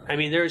I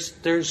mean,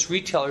 there's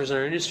retailers in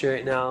our industry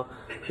right now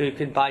who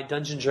can buy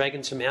Dungeons and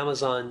Dragons from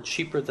Amazon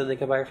cheaper than they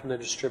can buy it from their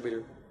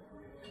distributor.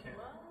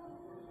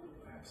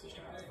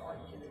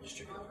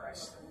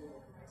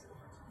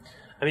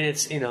 I mean,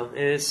 it's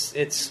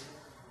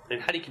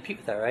and how do you compete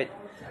with that, right?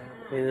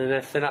 And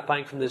if they're not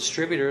buying from the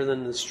distributor,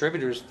 then the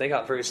distributors, they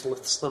got very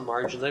slim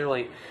margins. They're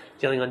only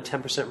dealing on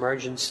 10%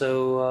 margin.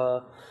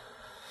 So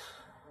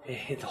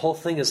the whole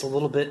thing is a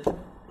little bit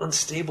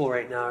unstable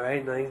right now,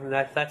 right? And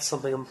that's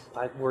something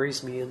that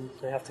worries me, and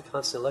I have to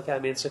constantly look at. I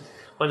mean, it's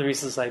one of the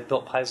reasons I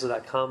built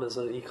Paizo.com as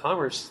an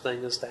e-commerce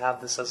thing is to have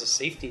this as a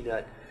safety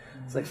net.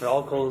 It's like if it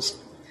all goes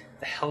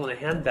the hell in a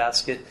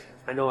handbasket,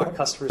 I know our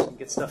customers can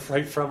get stuff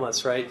right from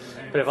us, right?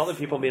 But if other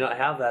people may not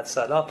have that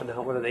set up, and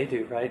what do they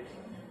do, right?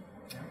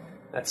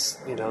 It's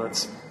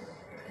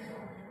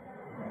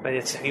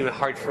even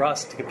hard for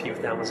us to compete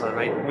with Amazon,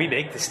 right? We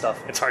make the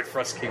stuff. It's hard for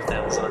us to compete with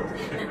Amazon.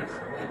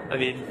 I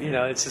mean,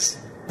 it's just,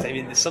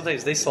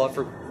 sometimes they sell it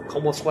for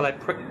almost what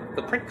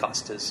the print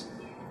cost is.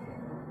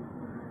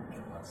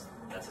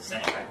 That's the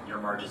saying, right? Your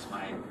margin is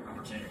my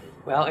opportunity.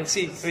 Well,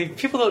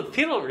 people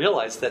don't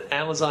realize that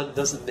Amazon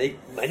doesn't make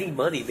any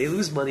money. They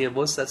lose money on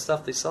most of that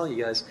stuff they sell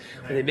you guys.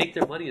 When they make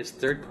their money is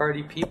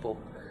third-party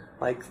people,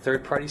 like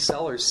third-party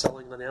sellers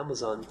selling on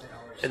Amazon.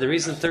 And the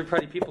reason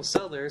third-party people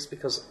sell there is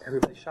because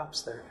everybody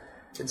shops there,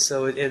 and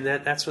so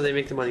that's where they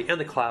make the money. And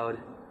the cloud,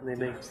 and they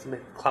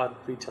make cloud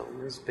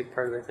retailing. It's a big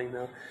part of their thing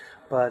now.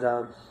 But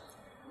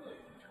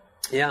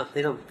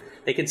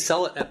they can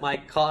sell it at my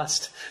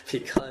cost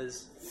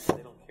because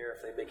they don't care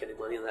if they make any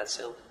money on that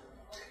sale.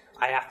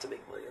 I have to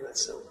make money on that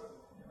sale.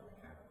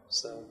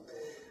 So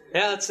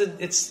yeah,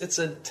 it's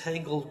a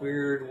tangled,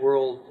 weird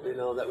world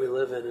that we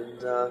live in,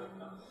 and.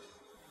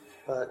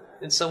 But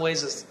in some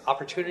ways it's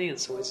opportunity, in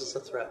some ways it's a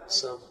threat.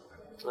 So,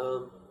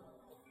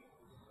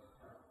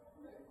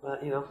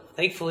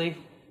 thankfully,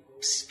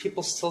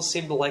 people still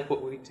seem to like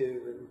what we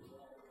do and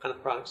kind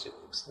of products we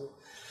make. So,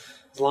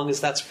 as long as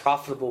that's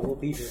profitable, we'll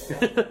be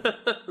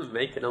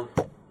making them.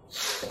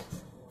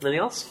 Anything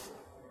else?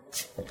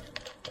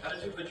 How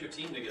did you put your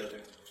team together?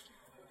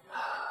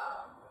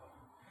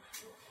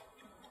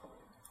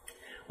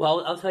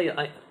 Well, I'll tell you.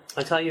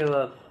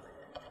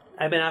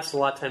 I've been asked a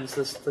lot of times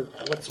what's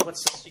the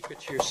secret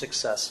to your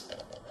success?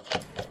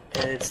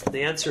 And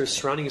the answer is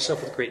surrounding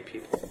yourself with great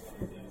people.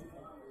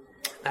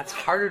 That's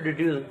harder to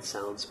do than it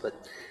sounds, but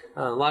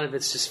a lot of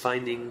it's just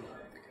finding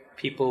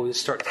people to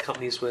start the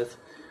companies with.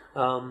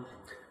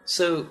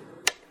 So,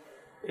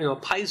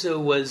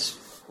 Paizo was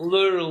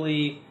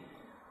literally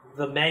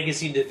the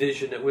magazine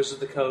division at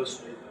Wizards of the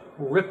Coast,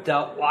 ripped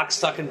out lock,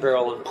 stock, and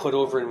barrel and put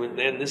over,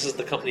 and this is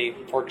the company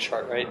org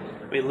chart, right?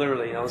 I mean,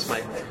 literally, that was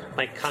my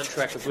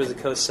contract with Wizards of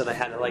the Coast said I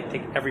had to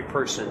take every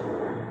person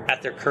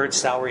at their current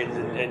salary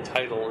and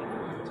title,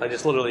 and so I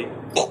just literally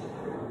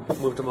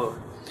moved them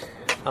over.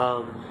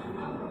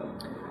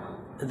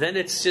 And then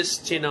it's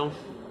just,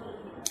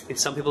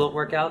 some people don't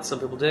work out, some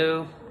people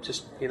do.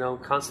 Just,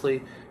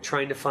 constantly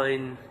trying to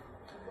find,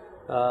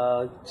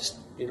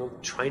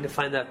 trying to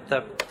find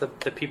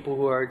the people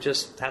who are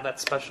just have that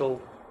special.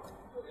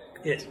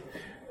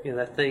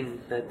 That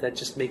thing that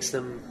just makes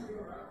them,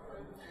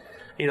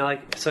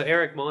 so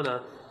Eric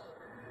Mona,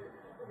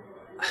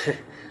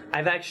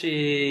 I met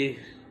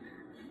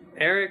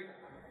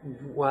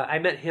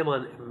him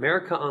on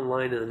America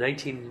Online in the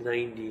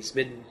 1990s,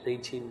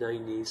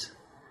 mid-1990s.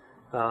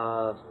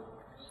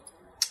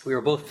 We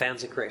were both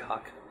fans of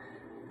Greyhawk,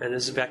 and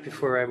this is back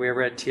before we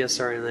ever had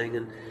TSR or anything,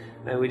 and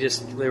there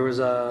was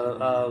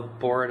a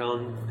board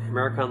on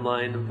America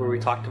Online where we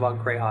talked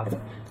about Greyhawk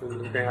and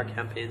the Greyhawk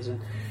campaigns,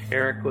 and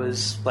Eric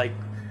was like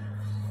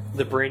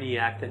the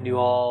brainiac that knew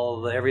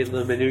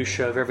the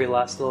minutia of every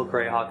last little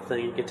Greyhawk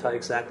thing. He could tell you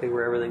exactly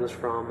where everything was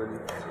from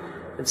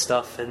and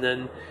stuff. And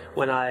then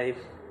when I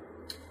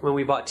when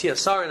we bought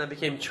TSR and I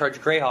became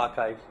charge Greyhawk,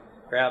 I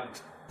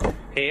grabbed,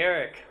 hey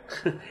Eric,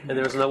 and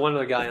there was one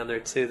other guy on there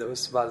too that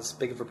was about as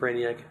big of a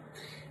brainiac,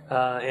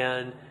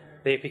 and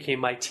they became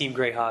my team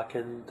Greyhawk,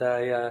 and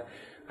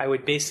I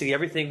would basically,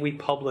 everything we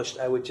published,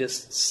 I would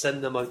just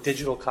send them a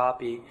digital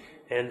copy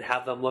and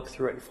have them look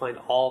through it and find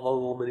all the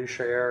little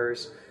minutiae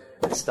errors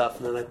and stuff,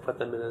 and then I put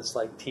them in as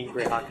like Team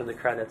Greyhawk in the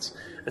credits.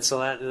 And so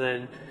that, and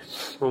then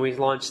when we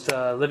launched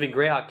Living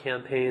Greyhawk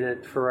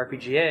campaign for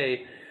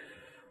RPGA,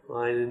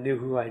 I knew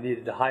who I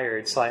needed to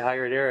hire, so I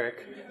hired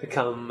Eric to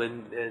come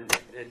and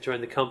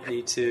join the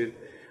company to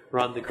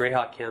run the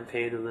Greyhawk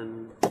campaign, and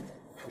then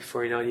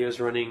before you know it, he was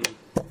running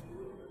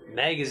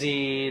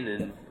magazine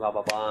and blah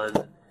blah blah.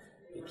 And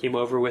he came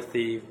over with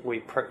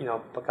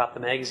got the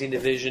magazine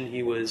division.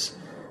 He was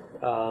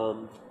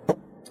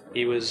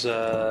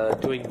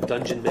doing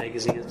Dungeon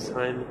magazine at the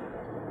time.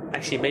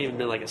 Actually, he may have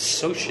been like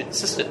associate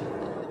assistant.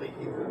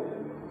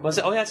 Was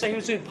it? Oh, that's right. He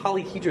was doing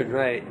Polyhedron,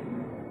 right?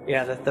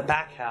 Yeah, the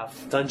back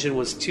half. Dungeon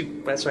was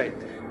two. That's right.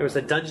 There was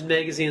the Dungeon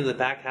magazine, and the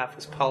back half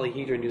was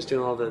Polyhedron. He was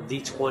doing all the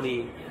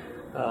D20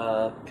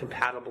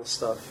 compatible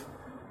stuff.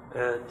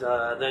 And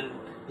then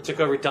he took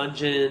over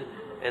Dungeon,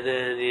 and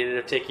then he ended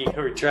up taking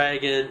over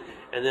Dragon,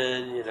 and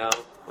then,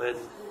 and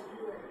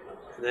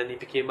then he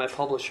became my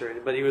publisher.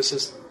 But he was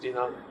just,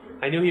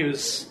 I knew he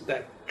was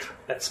that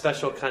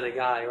special kind of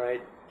guy,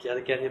 right? You got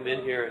to get him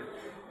in here,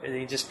 and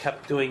he just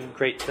kept doing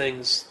great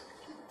things.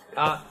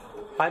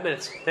 5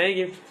 minutes. Thank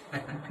you.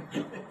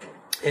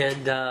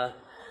 And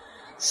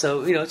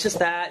so, it's just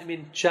that. I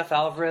mean, Jeff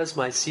Alvarez,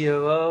 my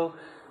COO,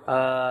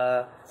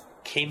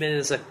 came in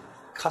as a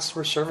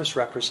customer service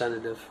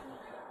representative,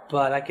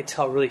 but I could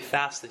tell really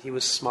fast that he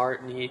was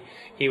smart, and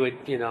he would,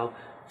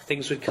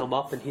 things would come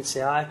up, and he'd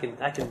say, I can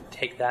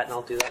take that, and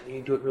I'll do that, and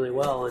he'd do it really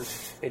well, and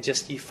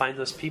just you find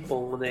those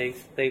people when they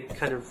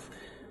kind of,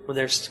 when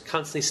they're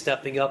constantly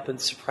stepping up and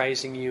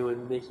surprising you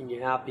and making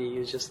you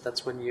happy,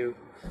 that's when you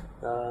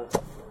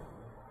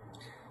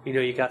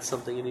you got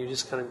something, and you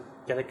just kind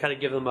of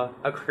give them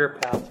a career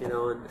path, and it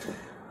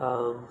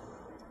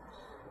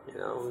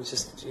was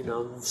just,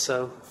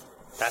 so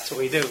that's what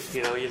we do.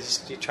 You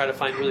try to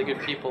find really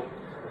good people,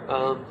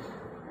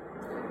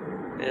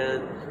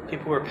 and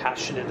people who are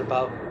passionate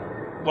about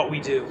what we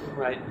do,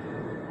 right?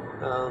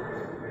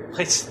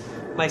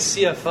 My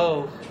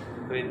CFO,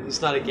 I mean,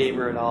 he's not a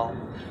gamer at all.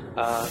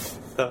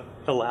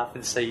 He'll laugh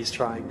and say he's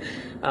trying,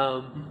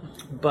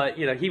 but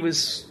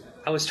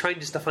I was trying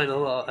just to find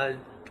a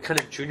kind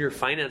of junior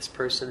finance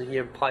person, and he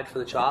applied for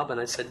the job,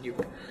 and I said, you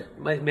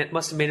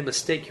must have made a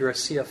mistake. You're a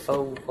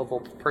CFO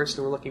level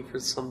person. We're looking for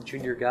some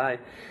junior guy.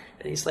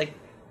 And he's like,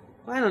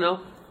 well, I don't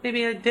know.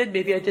 Maybe I did,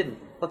 maybe I didn't.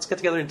 Let's get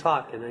together and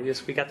talk. And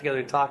we got together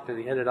and talked, and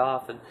he headed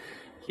off, and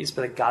he's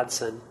been a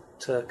godsend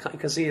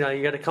because you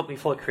got a company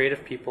full of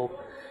creative people.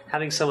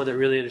 Having someone that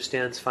really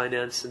understands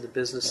finance and the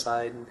business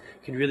side and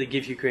can really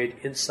give you great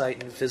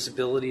insight and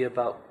visibility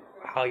about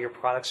how your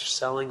products are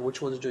selling,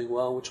 which ones are doing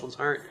well, which ones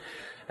aren't.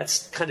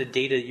 That's the kind of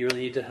data you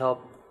really need to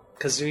help,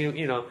 because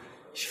you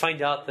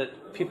find out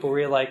that people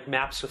really like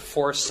maps with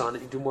forests on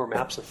it. You do more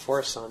maps with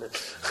forests on it.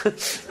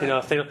 If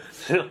they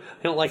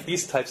don't like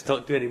these types,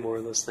 don't do any more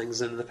of those things.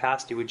 And in the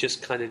past, you would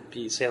just kind of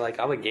say like,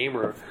 I'm a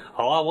gamer.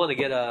 Oh, I want to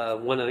get a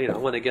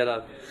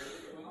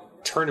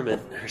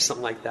tournament or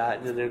something like that.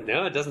 And then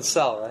no, it doesn't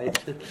sell, right?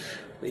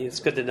 It's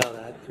good to know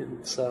that.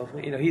 And so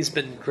he's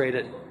been great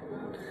at.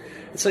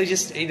 And so you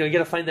got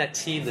to find that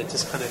team that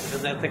just kind of,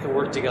 and that they can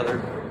work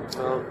together.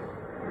 And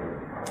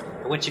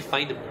once you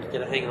find them, you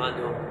got to hang on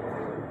to them.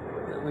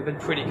 We've been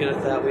pretty good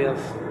at that. We have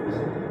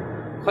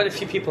quite a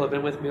few people have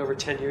been with me over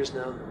 10 years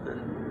now.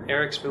 And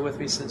Eric's been with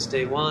me since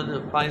day one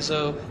at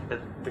Paizo,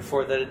 and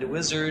before that into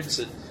Wizards.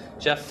 And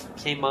Jeff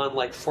came on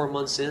like 4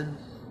 months in.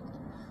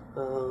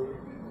 And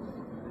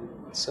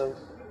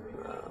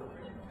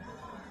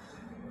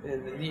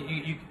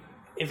you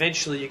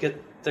eventually you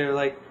get,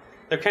 they're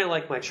kind of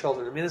like my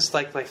children. I mean, it's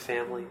like my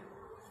family.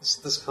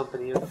 This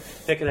company.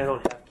 Nick and I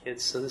don't have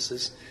kids, so this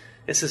is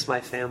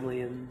my family,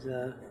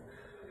 and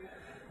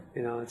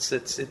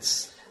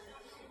it's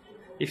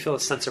you feel a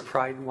sense of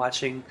pride in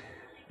watching.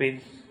 I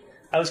mean,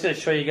 I was going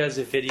to show you guys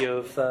a video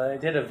of I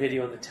did a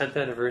video on the 10th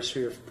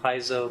anniversary of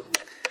Paizo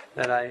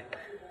that I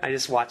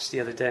just watched the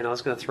other day, and I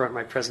was going to throw it in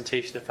my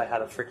presentation if I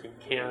had a freaking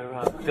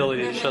camera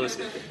ability to show this.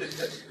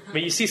 I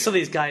mean, you see some of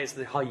these guys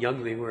and how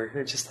young they were.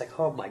 It's just like,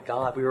 oh my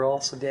God, we were all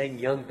so dang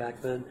young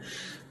back then.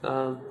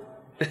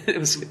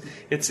 It's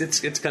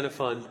kind of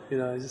fun,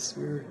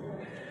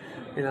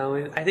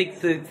 I think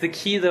the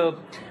key, though,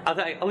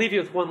 I'll leave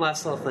you with one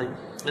last little thing,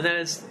 and that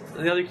is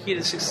the other key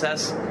to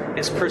success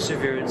is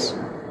perseverance.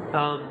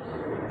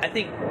 I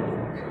think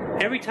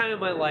every time in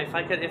my life,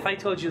 if I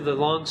told you the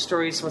long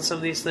stories about some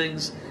of these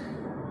things,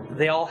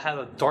 they all had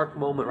a dark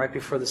moment right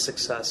before the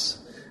success.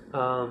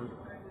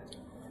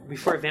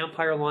 Before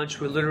Vampire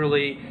launched, we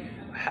literally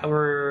they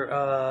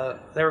were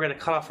going to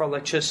cut off our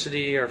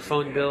electricity, our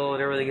phone bill,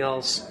 and everything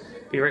else.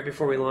 Right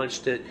before we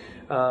launched it,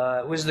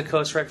 Wizards of the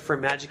Coast, right before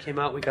Magic came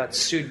out, we got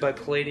sued by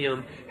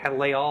Palladium, had to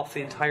lay off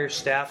the entire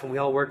staff, and we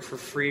all worked for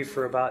free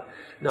for about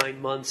 9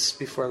 months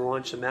before the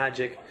launch of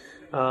Magic.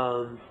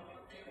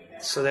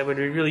 So that would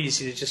be really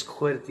easy to just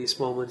quit at these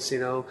moments,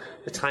 The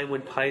time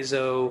when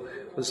Paizo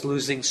was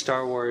losing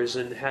Star Wars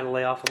and had to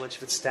lay off a bunch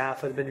of its staff,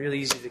 it would have been really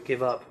easy to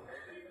give up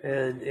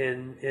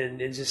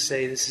and just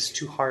say this is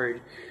too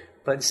hard.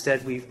 But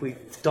instead, we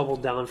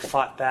doubled down,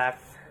 fought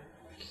back,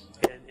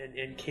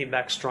 and came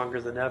back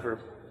stronger than ever.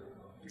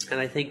 And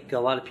I think a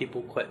lot of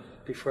people quit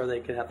before they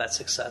could have that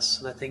success.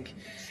 And I think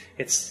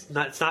it's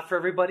not for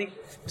everybody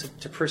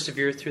to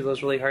persevere through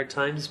those really hard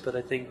times. But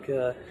I think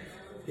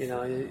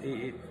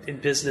in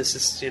business,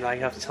 it's, I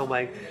have to tell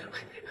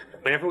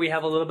whenever we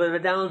have a little bit of a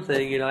down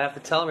thing, I have to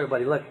tell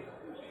everybody, look,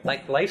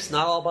 like life's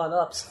not all about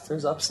ups.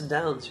 There's ups and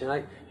downs. You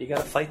got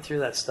to fight through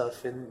that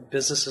stuff. And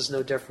business is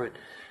no different.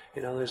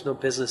 There's no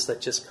business that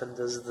just kind of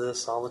does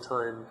this all the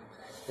time.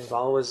 There's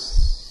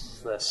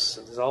always this.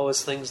 And there's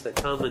always things that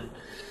come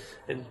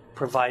and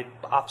provide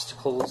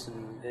obstacles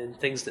and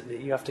things that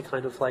you have to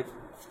kind of like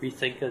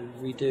rethink and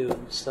redo.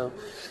 So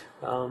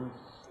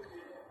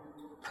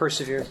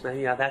persevere.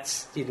 Yeah,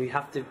 that's you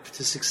have to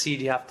succeed.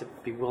 You have to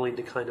be willing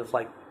to kind of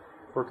like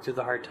work through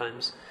the hard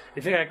times.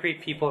 If you got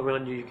great people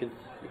around you, you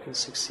can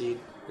succeed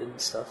and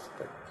stuff.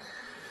 But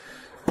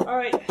all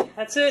right,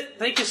 that's it.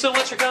 Thank you so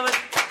much for coming.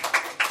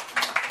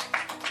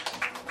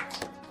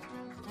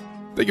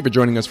 Thank you for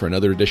joining us for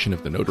another edition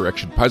of the No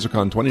Direction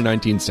PaizoCon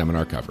 2019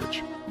 seminar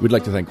coverage. We'd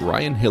like to thank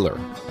Ryan Hiller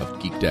of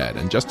Geek Dad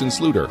and Justin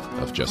Sluder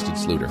of Justin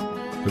Sluder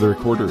for the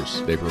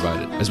recorders they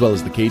provided, as well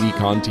as the KD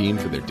Con team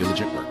for their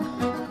diligent work.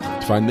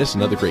 To find this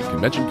and other great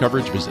convention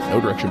coverage, visit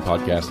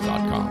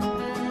NoDirectionPodcast.com.